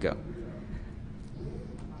CON. Go.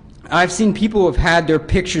 I've seen people who have had their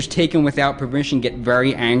pictures taken without permission get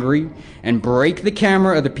very angry and break the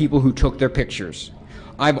camera of the people who took their pictures.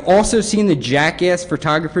 I've also seen the jackass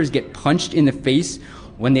photographers get punched in the face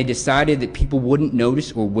when they decided that people wouldn't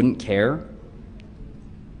notice or wouldn't care.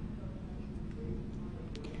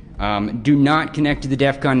 Do not connect to the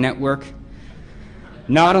DefCon network.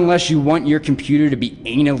 Not unless you want your computer to be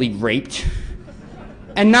anally raped.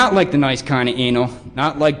 And not like the nice kind of anal.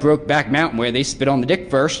 Not like Brokeback Mountain where they spit on the dick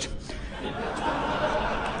first.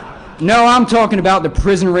 No, I'm talking about the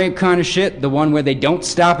prison rape kind of shit, the one where they don't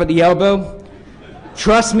stop at the elbow.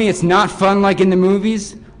 Trust me, it's not fun like in the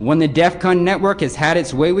movies. When the DefCon network has had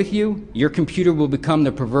its way with you, your computer will become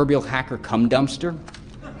the proverbial hacker cum dumpster.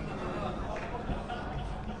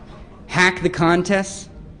 Hack the contests.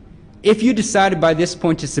 If you decided by this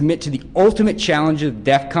point to submit to the ultimate challenge of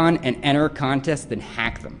DefCon and enter a contest, then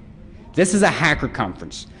hack them. This is a hacker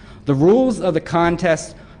conference. The rules of the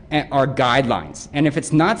contest are guidelines, and if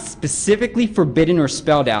it's not specifically forbidden or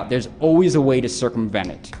spelled out, there's always a way to circumvent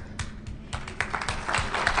it.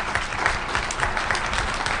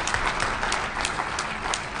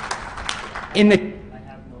 In the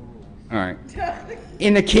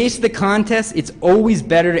case of the contest, it's always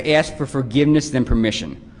better to ask for forgiveness than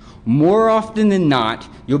permission. More often than not,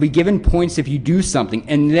 you'll be given points if you do something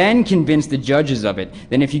and then convince the judges of it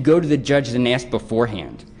than if you go to the judges and ask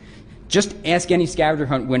beforehand. Just ask any scavenger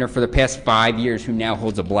hunt winner for the past 5 years who now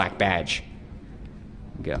holds a black badge.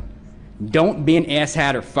 Go. Don't be an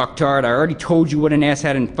asshat or fucktard. I already told you what an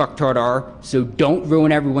asshat and fucktard are, so don't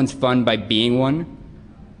ruin everyone's fun by being one.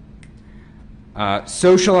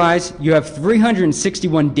 Socialize. You have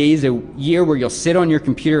 361 days a year where you'll sit on your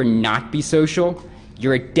computer and not be social.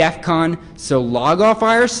 You're at DefCon, so log off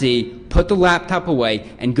IRC, put the laptop away,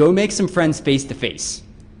 and go make some friends face to face.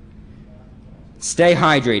 Stay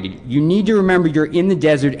hydrated. You need to remember you're in the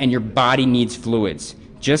desert and your body needs fluids.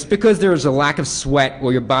 Just because there is a lack of sweat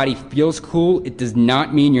or your body feels cool, it does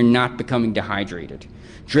not mean you're not becoming dehydrated.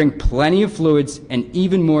 Drink plenty of fluids, and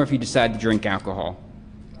even more if you decide to drink alcohol.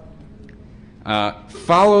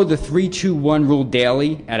 Follow the 3-2-1 rule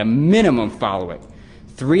daily. At a minimum, follow it.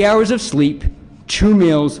 3 hours of sleep, 2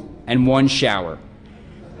 meals, and 1 shower.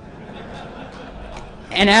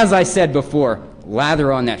 And as I said before,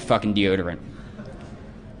 lather on that fucking deodorant.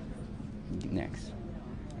 Next.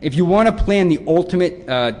 If you want to plan the ultimate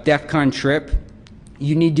DefCon trip,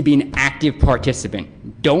 you need to be an active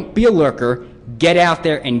participant. Don't be a lurker. Get out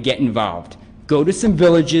there and get involved. Go to some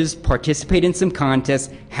villages, participate in some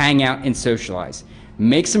contests, hang out and socialize.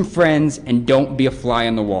 Make some friends and don't be a fly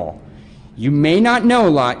on the wall. You may not know a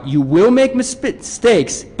lot, you will make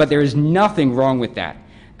mistakes, but there is nothing wrong with that.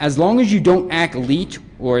 As long as you don't act elite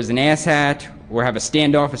or as an asshat or have a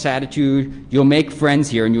standoffish attitude, you'll make friends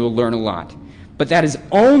here and you'll learn a lot. But that is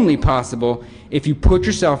only possible if you put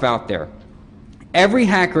yourself out there. Every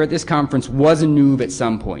hacker at this conference was a noob at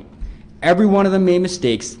some point. Every one of them made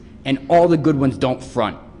mistakes, and all the good ones don't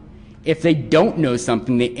front. If they don't know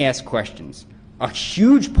something, they ask questions. A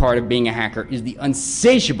huge part of being a hacker is the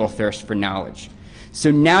insatiable thirst for knowledge. So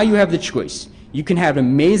now you have the choice. You can have an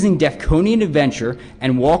amazing DefConian adventure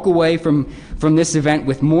and walk away from this event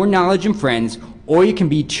with more knowledge and friends, or you can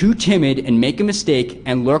be too timid and make a mistake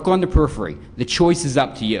and lurk on the periphery. The choice is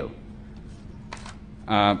up to you.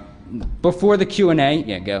 Before the Q&A,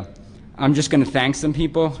 yeah, go. I'm just going to thank some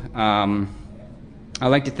people. I'd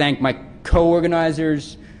like to thank my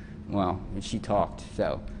co-organizers. Well, she talked,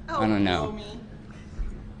 so I don't know.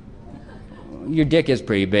 Your dick is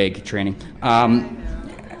pretty big, Training.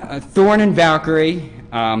 Thorn and Valkyrie.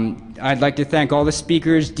 I'd like to thank all the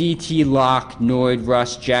speakers, DT, Locke, Noid,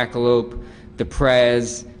 Russ, Jackalope, the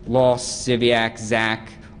Prez, Lost, Siviak,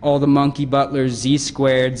 Zach, all the Monkey Butlers, Z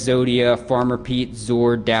Squared, Zodia, Farmer Pete,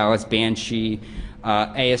 Zord, Dallas, Banshee,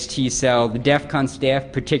 AST Cell, the DefCon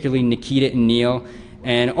staff, particularly Nikita and Neil,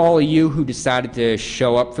 and all of you who decided to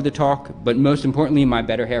show up for the talk, but most importantly, my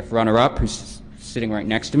better half runner-up, who's sitting right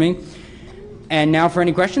next to me. And now for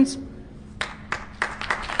any questions? I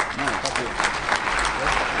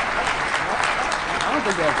don't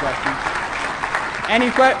think they have questions.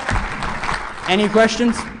 Any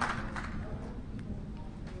questions?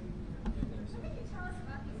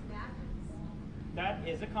 That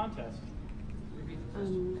is a contest.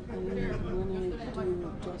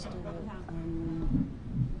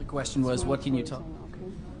 The question was, what can you tell?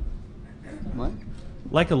 What?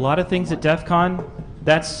 Like a lot of things at DefCon,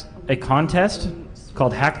 that's a contest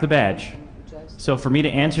called Hack the Badge. So for me to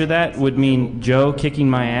answer that would mean Joe kicking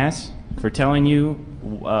my ass for telling you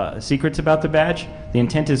secrets about the badge. The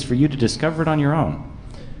intent is for you to discover it on your own.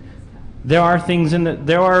 There are things in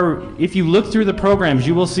the, if you look through the programs,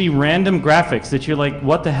 you will see random graphics that you're like,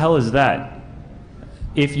 what the hell is that?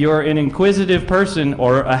 If you're an inquisitive person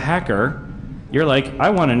or a hacker, you're like, I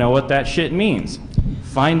want to know what that shit means.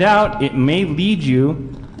 Find out, it may lead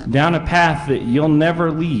you down a path that you'll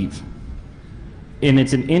never leave. And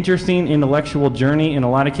it's an interesting intellectual journey in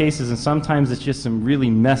a lot of cases, and sometimes it's just some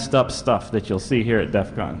really messed up stuff that you'll see here at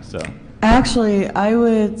DEF CON. So. Actually, I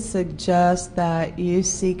would suggest that you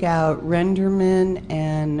seek out Renderman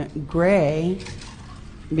and Gray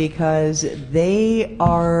because they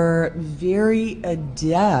are very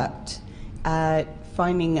adept at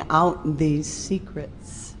finding out these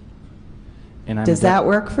secrets. And Does that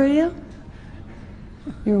work for you?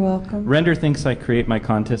 You're welcome. Render thinks I create my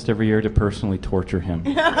contest every year to personally torture him.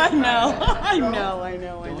 I know.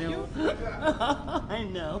 I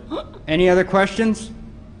know. Any other questions?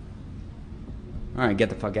 All right, get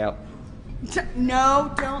the fuck out.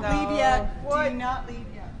 No, don't leave yet. Do not leave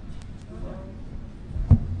yet.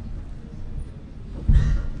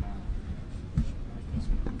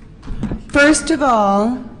 First of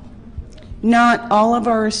all, not all of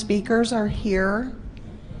our speakers are here,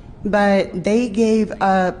 but they gave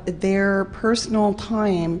up their personal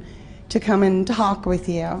time to come and talk with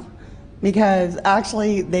you because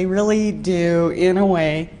actually they really do, in a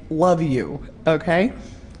way, love you, okay?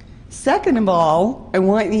 Second of all, I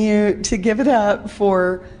want you to give it up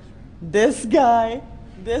for this guy,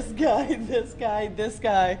 this guy, this guy, this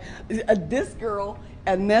guy, this girl,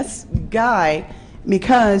 and this guy,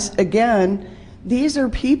 because, again, these are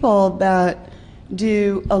people that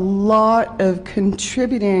do a lot of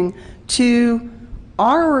contributing to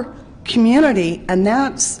our community, and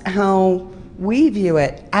that's how we view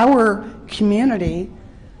it, our community.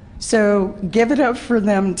 So give it up for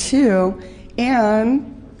them too, and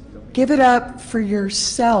give it up for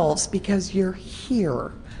yourselves because you're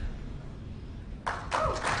here.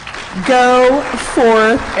 Go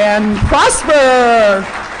forth and prosper.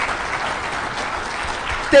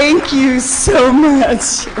 Thank you so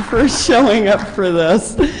much for showing up for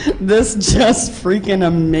this. This just freaking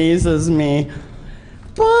amazes me.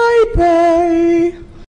 Bye-bye.